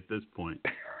money at this point.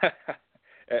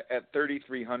 At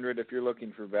 $3,300, if you're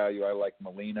looking for value, I like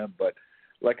Molina. But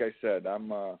like I said,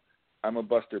 I'm a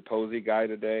Buster Posey guy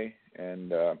today,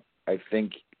 and I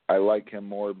think I like him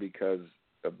more because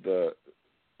of the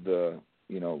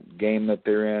game that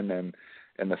they're in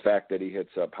and the fact that he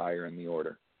hits up higher in the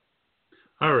order.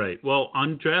 All right. Well,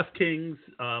 on DraftKings,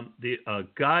 the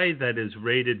guy that is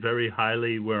rated very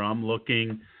highly where I'm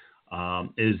looking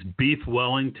is Beef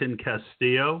Wellington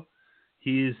Castillo.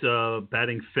 He's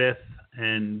batting 5th,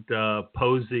 and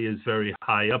Posey is very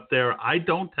high up there. I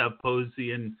don't have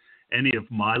Posey in any of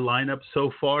my lineups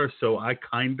so far, so I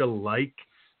kind of like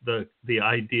the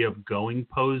idea of going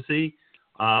Posey.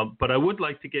 But I would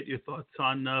like to get your thoughts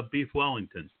on Beef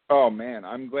Wellington. Oh, man,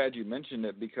 I'm glad you mentioned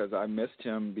it because I missed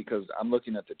him because I'm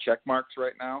looking at the check marks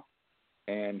right now,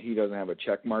 and he doesn't have a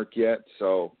check mark yet.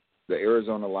 So the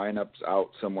Arizona lineup's out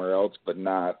somewhere else, but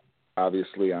not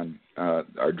obviously on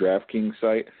our DraftKings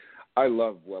site. I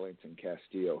love Wellington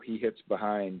Castillo. He hits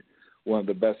behind one of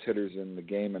the best hitters in the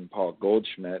game in Paul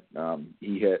Goldschmidt.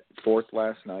 He hit 4th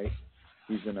last night.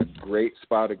 He's in a great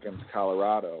spot against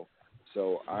Colorado.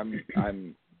 So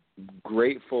I'm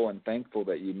grateful and thankful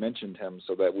that you mentioned him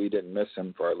so that we didn't miss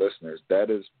him for our listeners. That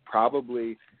is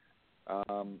probably,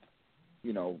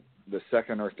 the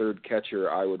second or third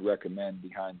catcher I would recommend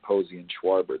behind Posey and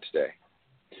Schwarber today.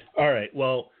 All right.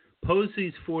 Well,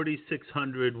 Posey's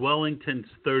 4,600. Wellington's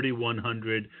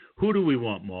 3,100. Who do we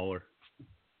want, Mauler?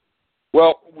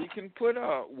 Well, we can put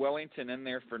Wellington in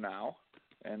there for now,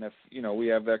 and if we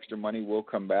have extra money, we'll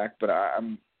come back. But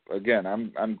I'm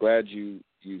glad you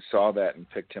saw that and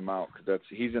picked him out because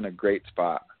he's in a great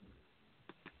spot.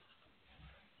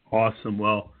 Awesome.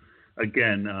 Well,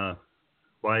 again,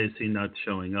 why is he not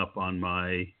showing up on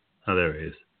my? Oh, there he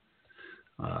is.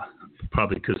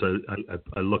 Probably because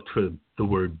I looked for the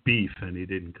word beef and he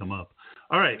didn't come up.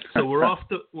 All right, so we're off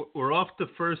to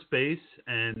first base,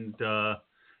 and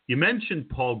you mentioned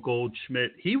Paul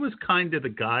Goldschmidt. He was kind of the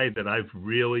guy that I've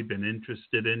really been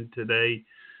interested in today.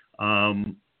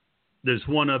 There's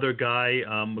one other guy,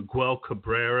 Miguel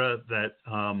Cabrera, that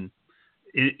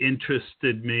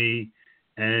interested me,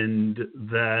 and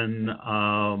then.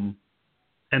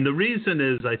 And the reason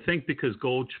is, I think, because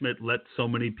Goldschmidt let so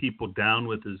many people down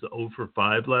with his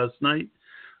 0-for-5 last night.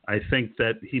 I think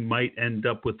that he might end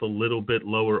up with a little bit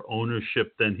lower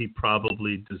ownership than he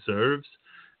probably deserves.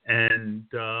 And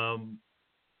I'm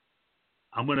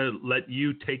going to let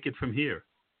you take it from here.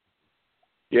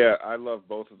 Yeah, I love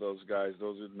both of those guys.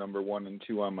 Those are number 1 and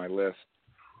 2 on my list.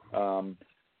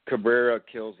 Cabrera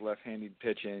kills left-handed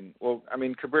pitching. Well, I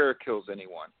mean, Cabrera kills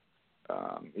anyone.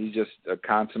 He's just a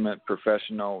consummate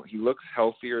professional. He looks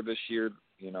healthier this year,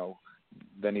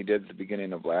 than he did at the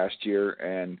beginning of last year.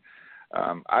 And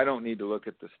I don't need to look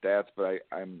at the stats, but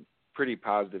I'm pretty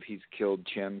positive he's killed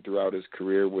Chin throughout his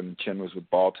career when Chin was with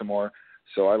Baltimore.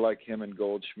 So I like him and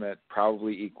Goldschmidt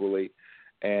probably equally.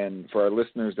 And for our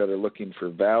listeners that are looking for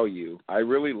value, I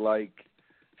really like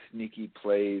sneaky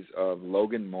plays of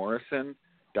Logan Morrison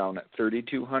down at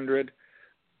 3,200.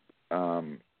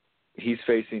 He's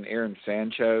facing Aaron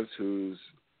Sanchez, who's,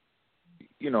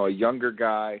 a younger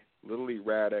guy, little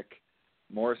erratic.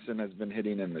 Morrison has been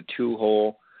hitting in the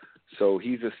 2-hole, so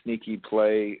he's a sneaky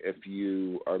play if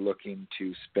you are looking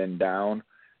to spin down.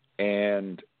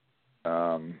 And,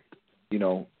 one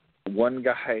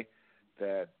guy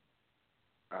that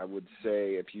I would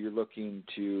say if you're looking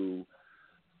to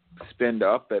spin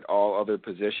up at all other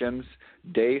positions,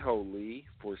 Dae-Ho Lee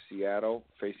for Seattle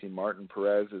facing Martin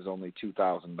Perez is only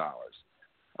 $2,000.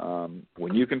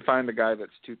 When you can find a guy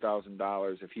that's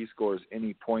 $2,000, if he scores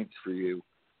any points for you,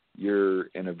 you're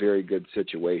in a very good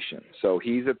situation. So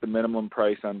he's at the minimum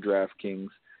price on DraftKings.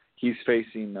 He's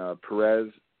facing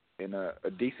Perez in a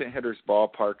decent hitter's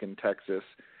ballpark in Texas.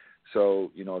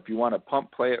 So, if you want to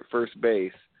pump play at first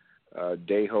base,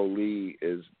 Dae-Ho Lee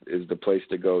is the place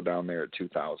to go down there at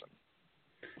 2,000.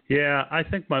 Yeah, I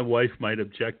think my wife might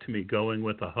object to me going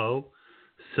with a hoe.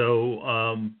 So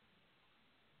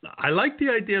I like the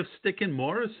idea of sticking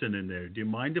Morrison in there. Do you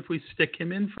mind if we stick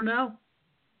him in for now?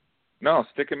 No,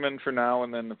 stick him in for now,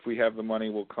 and then if we have the money,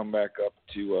 we'll come back up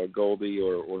to Goldie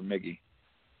or Miggy.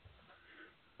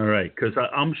 All right, because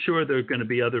I'm sure there are going to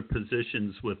be other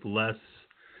positions with less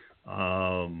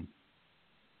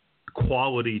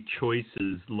quality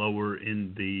choices lower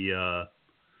in the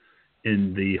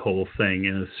whole thing.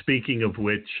 And speaking of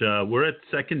which, we're at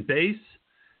second base,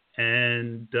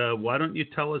 and why don't you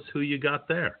tell us who you got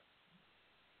there?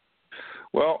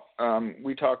 Well,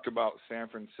 we talked about San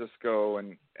Francisco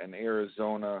and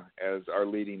Arizona as our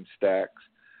leading stacks.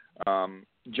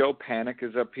 Joe Panik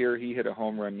is up here. He hit a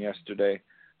home run yesterday.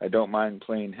 I don't mind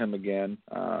playing him again.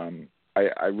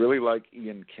 I really like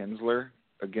Ian Kinsler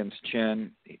against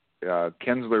Chin.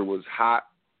 Kinsler was hot,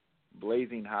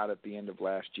 blazing hot at the end of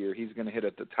last year. He's going to hit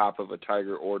at the top of a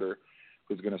Tiger order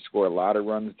who's going to score a lot of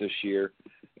runs this year,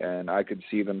 and I could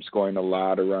see them scoring a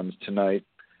lot of runs tonight.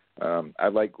 I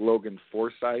like Logan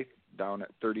Forsythe down at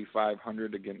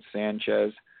 3,500 against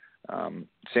Sanchez.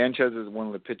 Sanchez is one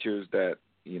of the pitchers that,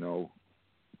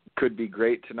 could be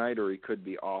great tonight or he could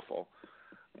be awful.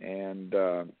 And,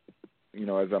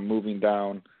 as I'm moving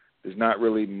down, there's not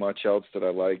really much else that I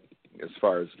like as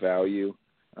far as value.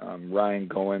 Ryan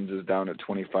Goins is down at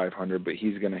 2,500, but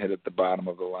he's going to hit at the bottom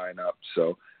of the lineup.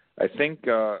 So I think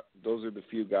those are the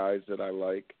few guys that I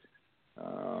like.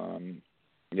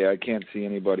 I can't see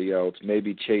anybody else.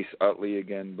 Maybe Chase Utley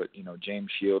again, but,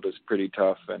 James Shield is pretty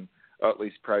tough, and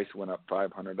Utley's price went up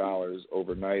 $500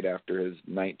 overnight after his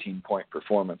 19-point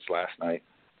performance last night.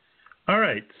 All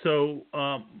right, so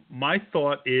my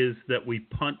thought is that we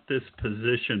punt this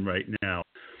position right now.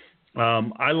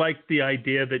 I like the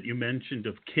idea that you mentioned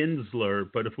of Kinsler,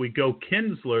 but if we go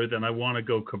Kinsler, then I want to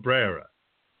go Cabrera.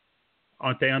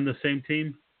 Aren't they on the same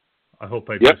team? I hope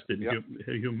I just didn't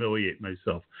humiliate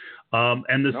myself.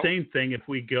 And the same thing, if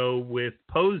we go with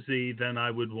Posey, then I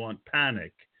would want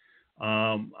Panik.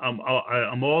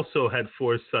 I'm also had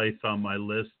Forsythe on my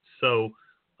list, so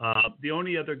The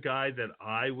only other guy that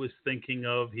I was thinking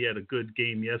of, he had a good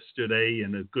game yesterday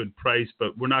and a good price,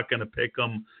 but we're not going to pick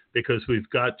him because we've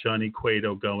got Johnny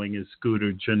Cueto going, is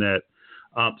Scooter Gennett.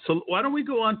 So why don't we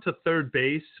go on to third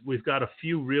base? We've got a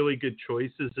few really good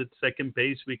choices at second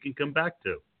base we can come back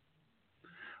to.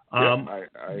 I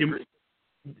agree.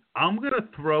 I'm going to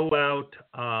throw out,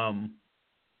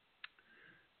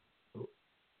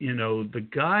 the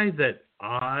guy that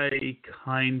I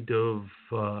kind of,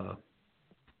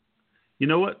 you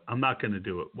know what? I'm not going to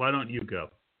do it. Why don't you go?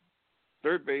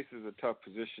 Third base is a tough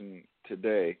position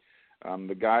today.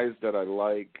 The guys that I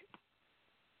like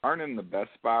aren't in the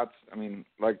best spots. I mean,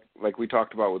 like we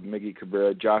talked about with Miggy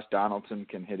Cabrera, Josh Donaldson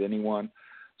can hit anyone.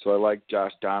 So I like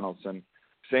Josh Donaldson.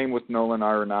 Same with Nolan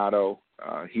Arenado.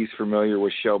 He's familiar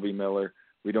with Shelby Miller.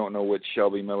 We don't know which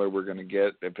Shelby Miller we're going to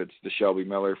get, if it's the Shelby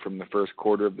Miller from the first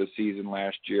quarter of the season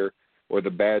last year or the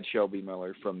bad Shelby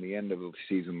Miller from the end of the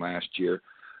season last year.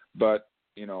 But,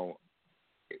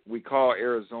 we call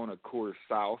Arizona Coors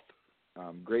South,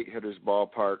 great hitters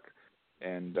ballpark.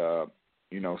 And, so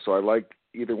I like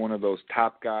either one of those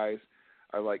top guys.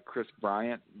 I like Chris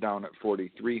Bryant down at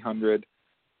 4,300.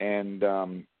 And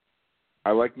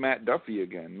I like Matt Duffy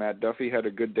again. Matt Duffy had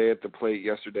a good day at the plate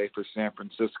yesterday for San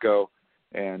Francisco,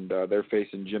 and they're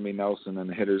facing Jimmy Nelson in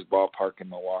the hitter's ballpark in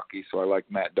Milwaukee. So I like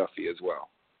Matt Duffy as well.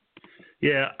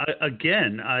 Yeah, I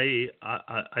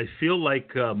feel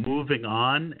like moving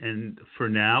on, and for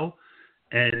now,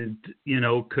 and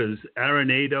because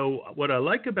Arenado, what I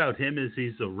like about him is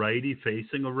he's a righty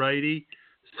facing a righty,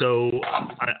 so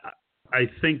I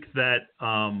think that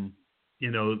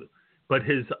but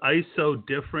his ISO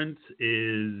difference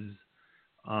is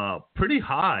pretty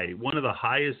high, one of the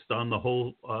highest on the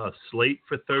whole slate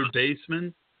for third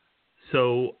baseman.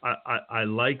 So I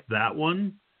like that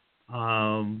one.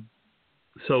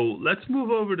 So let's move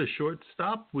over to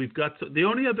shortstop. We've got the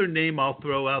only other name I'll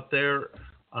throw out there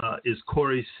is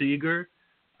Corey Seager.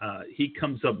 He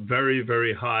comes up very,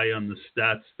 very high on the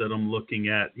stats that I'm looking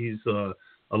at. He's a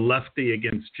lefty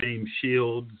against James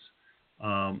Shields.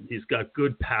 He's got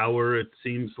good power, it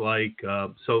seems like.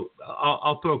 So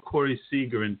I'll throw Corey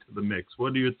Seager into the mix.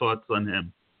 What are your thoughts on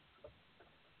him?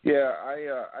 Yeah,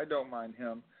 I don't mind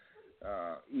him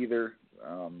either.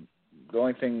 The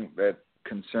only thing that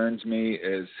concerns me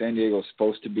is San Diego's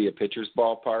supposed to be a pitcher's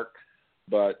ballpark,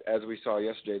 but as we saw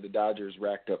yesterday, the Dodgers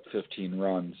racked up 15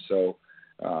 runs. So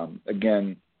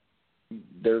again,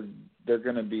 they're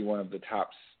going to be one of the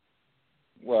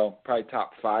probably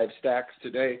top 5 stacks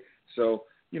today. So,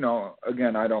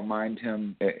 again, I don't mind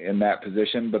him in that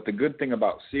position. But the good thing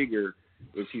about Seager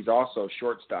is he's also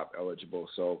shortstop eligible.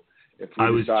 So if we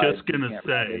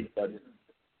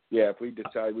if we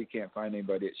decide we can't find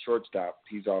anybody at shortstop,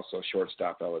 he's also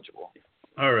shortstop eligible.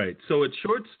 All right. So at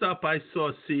shortstop, I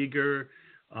saw Seager.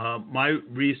 My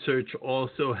research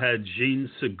also had Jean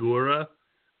Segura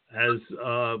as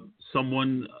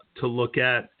someone to look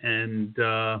at, and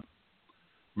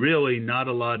really not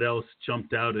a lot else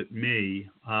jumped out at me.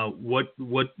 What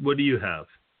do you have?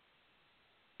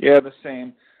 Yeah, the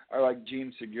same. I like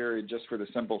Jean Segura just for the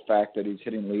simple fact that he's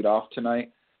hitting leadoff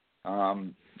tonight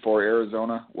for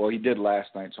Arizona. Well, he did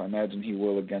last night, so I imagine he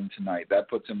will again tonight. That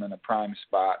puts him in a prime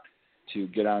spot to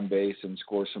get on base and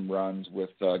score some runs with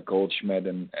Goldschmidt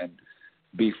and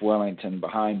Beef Wellington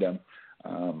behind him.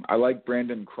 I like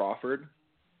Brandon Crawford.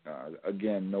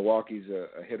 Again, Milwaukee's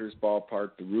a hitter's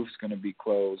ballpark. The roof's going to be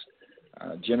closed.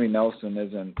 Jimmy Nelson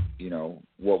isn't,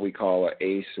 what we call an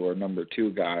ace or number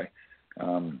 2 guy.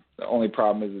 The only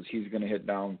problem is he's going to hit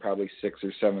down probably 6th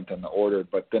or 7th in the order.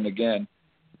 But then again,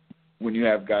 when you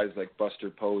have guys like Buster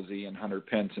Posey and Hunter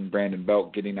Pence and Brandon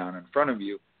Belt getting on in front of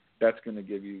you, that's going to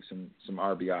give you some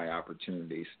RBI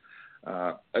opportunities.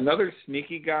 Another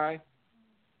sneaky guy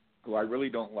who I really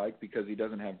don't like because he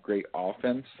doesn't have great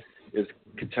offense is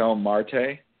Ketel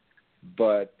Marte.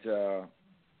 But,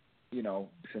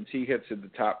 since he hits at the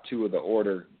top 2 of the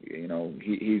order,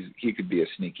 he could be a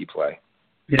sneaky play.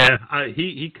 Yeah,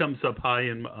 he comes up high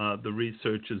in the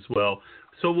research as well.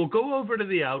 So we'll go over to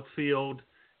the outfield,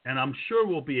 and I'm sure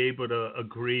we'll be able to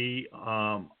agree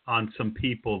on some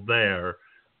people there.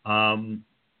 I'm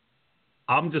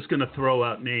just going to throw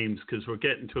out names because we're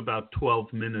getting to about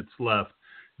 12 minutes left.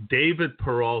 David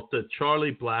Peralta,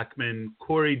 Charlie Blackmon,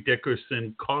 Corey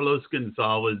Dickerson, Carlos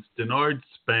Gonzalez, Denard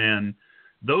Span.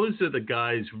 Those are the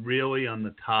guys really on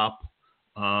the top.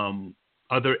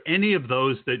 Are there any of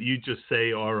those that you just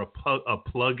say are a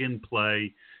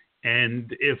plug-and-play?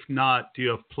 And if not, do you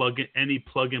have any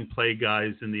plug-and-play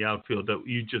guys in the outfield that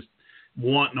you just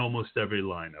want in almost every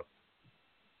lineup?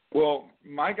 Well,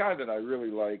 my guy that I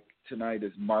really like tonight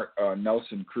is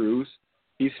Nelson Cruz.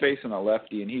 he's facing a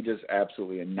lefty, and he just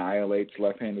absolutely annihilates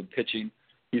left-handed pitching.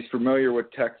 He's familiar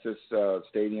with Texas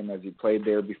Stadium as he played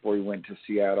there before he went to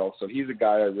Seattle. So he's a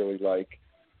guy I really like.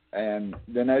 And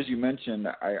then, as you mentioned,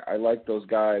 I like those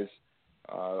guys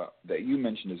that you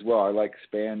mentioned as well. I like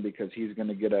Span because he's going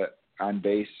to get on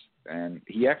base, and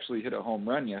he actually hit a home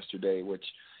run yesterday, which,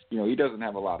 he doesn't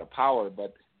have a lot of power,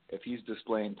 but if he's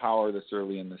displaying power this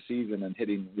early in the season and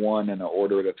hitting one in an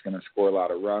order that's going to score a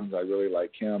lot of runs, I really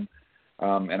like him.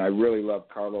 And I really love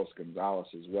Carlos Gonzalez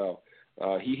as well.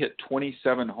 He hit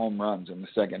 27 home runs in the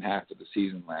second half of the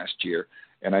season last year.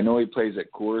 And I know he plays at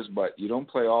Coors, but you don't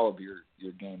play all of your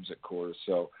games at Coors.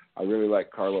 So I really like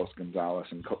Carlos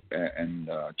Gonzalez and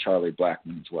Charlie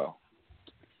Blackmon as well.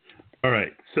 All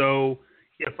right. So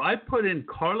if I put in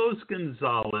Carlos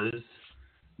Gonzalez,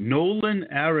 Nolan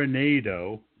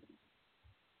Arenado,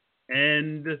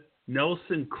 and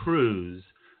Nelson Cruz,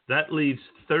 that leaves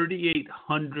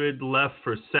 3,800 left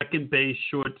for second base,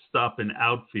 shortstop, and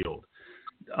outfield.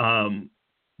 Do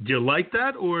you like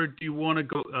that, or do you want to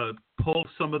go pull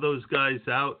some of those guys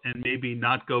out and maybe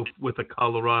not go with a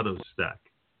Colorado stack?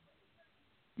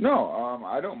 No,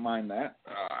 I don't mind that.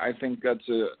 I think that's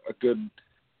a good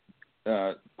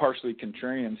partially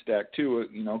contrarian stack too,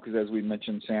 because as we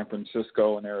mentioned, San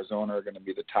Francisco and Arizona are going to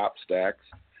be the top stacks.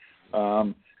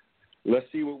 Let's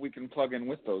see what we can plug in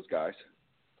with those guys.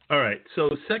 All right, so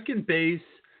second base,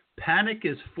 Panic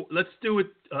is let's do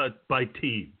it by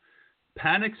team.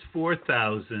 Panic's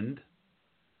 4,000.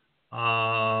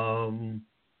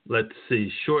 Let's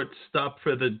see. Shortstop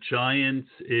for the Giants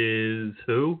is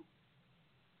who?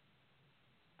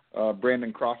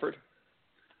 Brandon Crawford.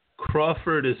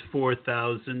 Crawford is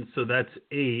 4,000, so that's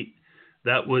 8.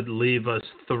 That would leave us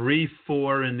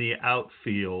 3-4 in the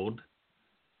outfield.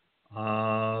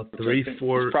 3-4. It's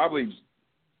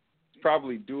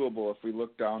probably doable if we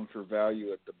look down for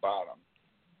value at the bottom.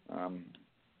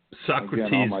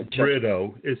 Socrates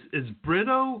Brito. Is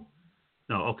Brito?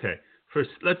 No, okay.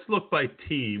 Let's look by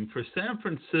team. For San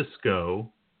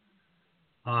Francisco,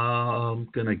 I'm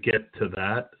going to get to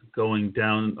that. Going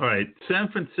down. All right. San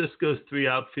Francisco's 3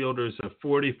 outfielders are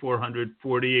 4,400,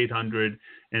 4,800,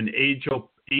 and Angel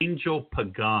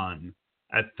Pagan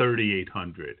at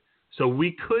 3,800. So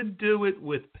we could do it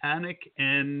with Panic,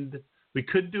 and we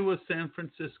could do a San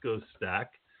Francisco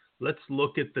stack. Let's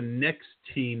look at the next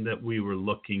team that we were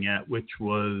looking at, which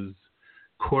was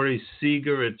Corey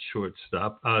Seager at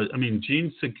shortstop.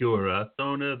 Gene Segura.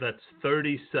 Arizona, that's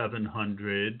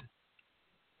 3,700.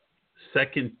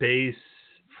 Second base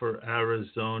for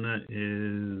Arizona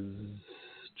is...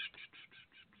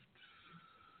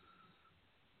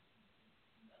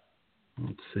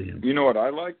 Let's see. You know what I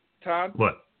like, Todd?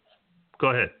 What? Go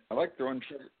ahead. I like throwing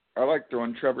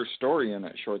Trevor Story in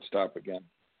at shortstop again.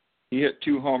 He hit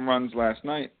 2 home runs last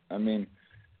night. He's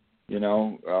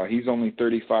only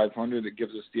 3,500. It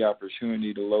gives us the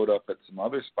opportunity to load up at some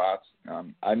other spots.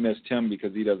 I missed him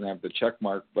because he doesn't have the check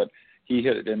mark, but he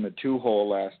hit it in the 2-hole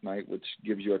last night, which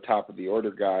gives you a top of the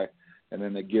order guy, and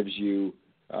then it gives you,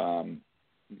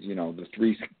 the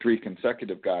three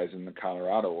consecutive guys in the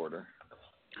Colorado order.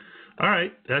 All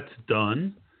right, that's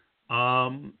done.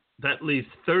 That leaves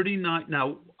 39.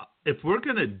 Now, if we're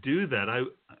going to do that, I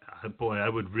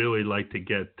would really like to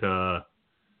get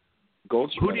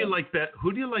Goldschmidt. Who do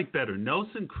you like better,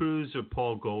 Nelson Cruz or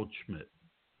Paul Goldschmidt?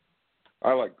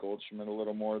 I like Goldschmidt a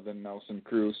little more than Nelson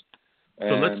Cruz. So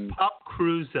let's pop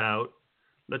Cruz out.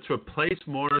 Let's replace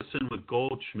Morrison with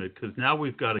Goldschmidt because now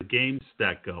we've got a game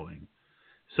stack going.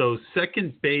 So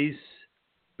second base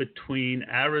between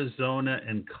Arizona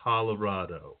and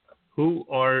Colorado.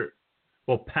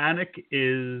 Panic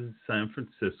is San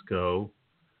Francisco.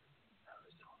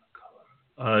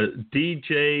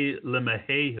 DJ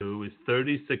LeMahieu is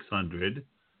 3,600.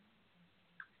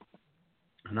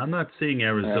 And I'm not seeing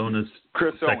Arizona's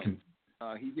Chris second.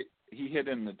 Owens. He hit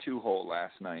in the 2-hole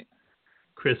last night.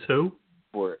 Chris who?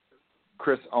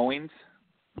 Chris Owens.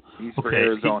 He's for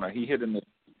Arizona. He hit in the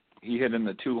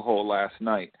 2-hole last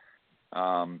night.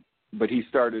 But he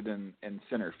started in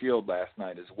center field last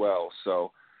night as well.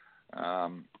 So,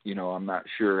 I'm not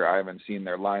sure. I haven't seen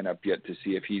their lineup yet to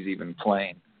see if he's even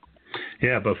playing.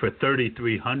 Yeah, but for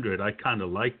 3,300, I kind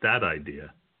of like that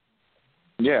idea.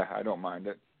 Yeah, I don't mind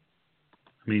it.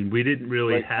 We didn't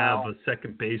really have a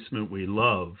second baseman we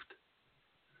loved.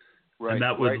 Right. And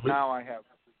that was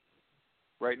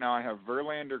Right now I have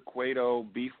Verlander, Cueto,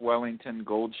 Beef Wellington,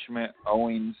 Goldschmidt,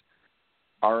 Owens,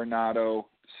 Arenado,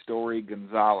 Story,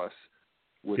 Gonzalez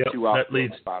with 2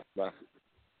 outfield spots left.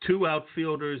 2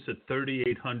 outfielders at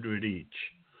 3,800 each.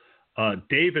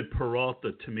 David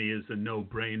Peralta to me is a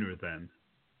no-brainer then.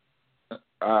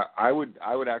 I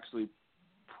would actually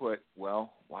put,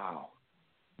 well, wow,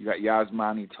 you got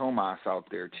Yasmani Tomas out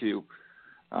there too.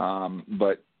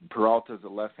 But Peralta's a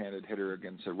left-handed hitter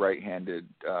against a right-handed.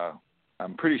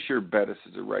 I'm pretty sure Bettis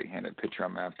is a right-handed pitcher.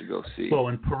 I'm gonna have to go see. Well,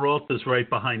 and Peralta's right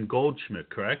behind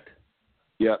Goldschmidt, correct?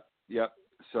 Yep.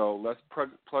 So let's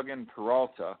plug in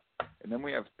Peralta, and then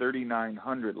we have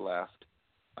 3,900 left.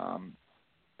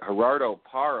 Gerardo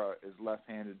Parra is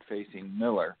left-handed facing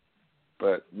Miller,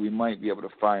 but we might be able to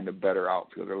find a better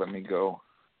outfielder. Let me go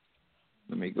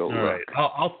All look.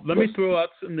 right. Let me throw out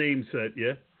some names at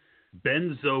you.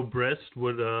 Ben Zobrist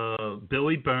with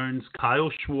Billy Burns,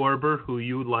 Kyle Schwarber, who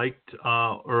you liked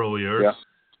earlier, Yeah.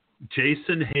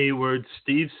 Jason Hayward,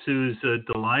 Steve Souza,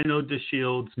 Delino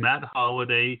DeShields, Matt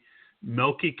Holliday,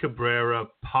 Melky Cabrera,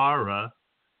 Parra,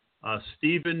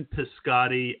 Stephen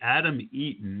Piscotti, Adam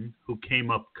Eaton, who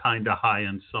came up kind of high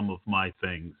on some of my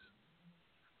things.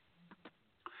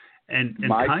 And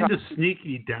kind of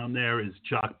sneaky down there is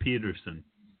Jock Peterson.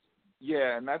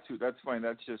 Yeah, and that's funny.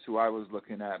 That's just who I was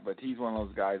looking at. But he's one of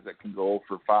those guys that can go 0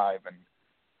 for 5 and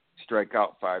strike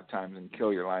out 5 times and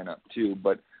kill your lineup too.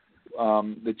 But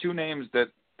the two names that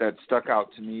stuck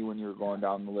out to me when you were going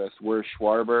down the list were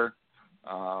Schwarber,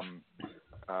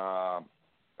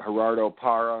 Gerardo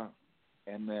Parra,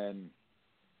 and then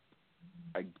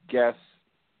I guess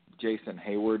Jason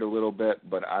Hayward a little bit.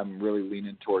 But I'm really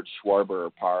leaning towards Schwarber or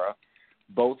Parra.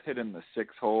 Both hit in the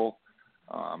 6 hole.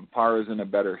 Parra's in a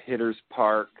better hitter's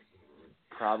park.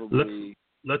 Probably.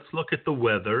 Let's look at the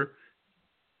weather.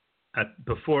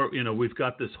 Before we've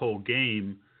got this whole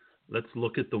game. Let's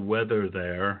look at the weather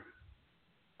there.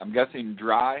 I'm guessing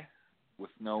dry with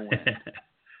no wind.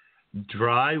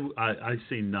 Dry. I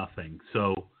see nothing.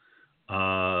 So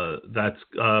that's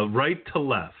right to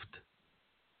left.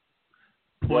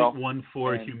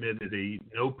 0.14 humidity.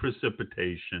 No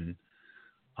precipitation.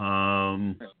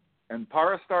 And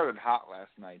Parra started hot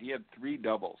last night. He had 3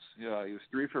 doubles. He was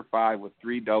 3 for 5 with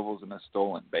 3 doubles and a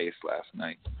stolen base last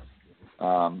night.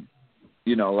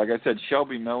 Like I said,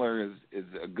 Shelby Miller is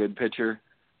a good pitcher,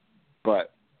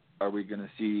 but are we going to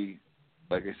see,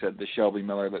 like I said, the Shelby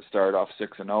Miller that started off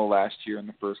 6-0 last year in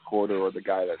the first quarter, or the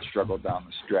guy that struggled down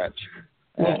the stretch?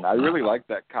 And I really like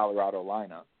that Colorado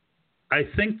lineup. I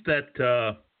think that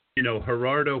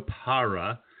Gerardo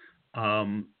Parra,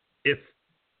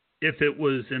 if it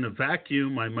was in a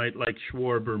vacuum, I might like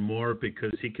Schwarber more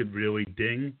because he could really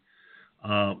ding.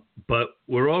 But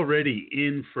we're already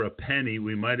in for a penny.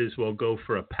 We might as well go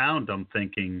for a pound, I'm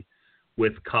thinking,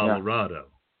 with Colorado.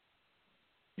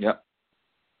 Yep.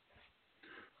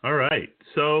 All right.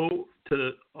 So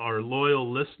to our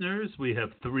loyal listeners, we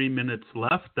have 3 minutes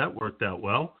left. That worked out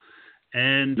well.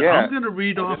 And I'm going to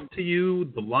read off to you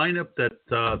the lineup that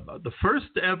the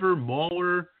first ever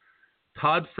Mauler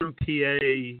Todd from PA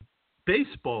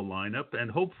baseball lineup, and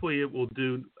hopefully it will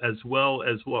do as well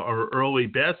as what our early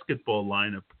basketball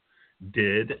lineup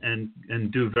did and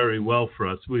do very well for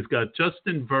us. We've got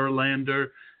Justin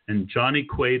Verlander and Johnny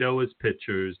Cueto as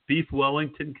pitchers, Beef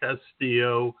Wellington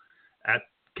Castillo at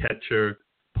catcher,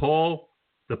 Paul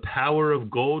the Power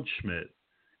of Goldschmidt,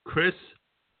 Chris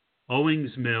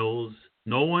Owings Mills,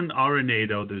 Nolan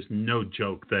Arenado, there's no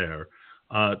joke there,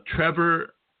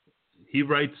 Trevor, he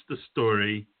writes the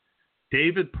story,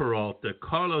 David Peralta,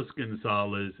 Carlos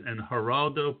Gonzalez, and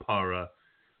Gerardo Parra.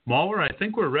 Mauler, I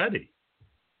think we're ready.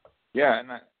 Yeah,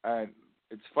 and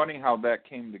it's funny how that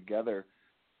came together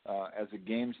as a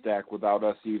game stack without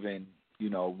us even,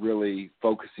 really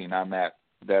focusing on that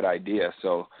idea.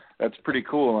 So that's pretty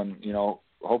cool. And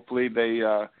hopefully they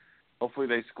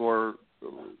score,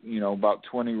 about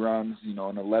 20 runs, an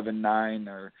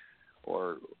 11-9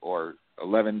 or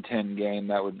 11-10 game.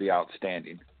 That would be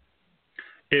outstanding.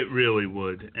 It really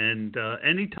would. And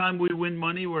anytime we win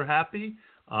money, we're happy.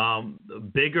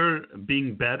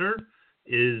 Being better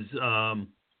is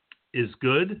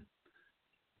good.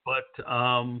 But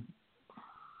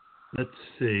let's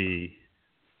see.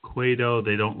 Cueto,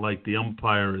 they don't like the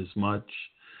umpire as much.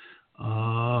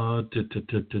 3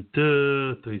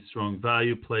 strong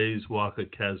value plays. Walker,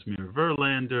 Kazmir,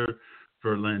 Verlander.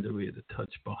 Verlander, we had a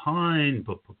touch behind.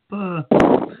 All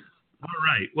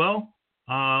right. Well,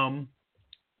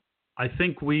 I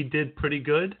think we did pretty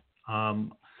good.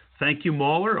 Thank you,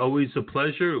 Mauler. Always a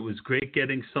pleasure. It was great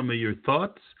getting some of your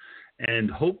thoughts, and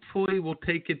hopefully we'll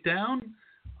take it down.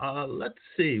 Let's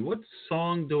see. What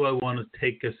song do I want to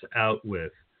take us out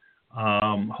with?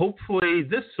 Hopefully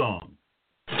this song.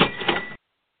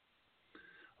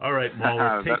 All right,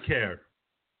 Mauler, take care.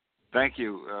 Thank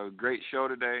you. Great show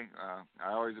today.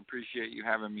 I always appreciate you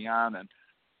having me on, and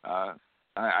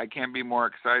I can't be more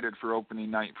excited for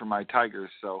opening night for my Tigers.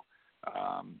 So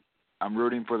I'm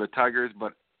rooting for the Tigers,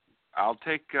 but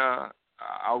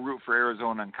I'll root for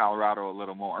Arizona and Colorado a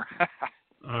little more.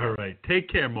 All right. Take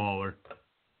care, Mauler.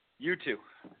 You too.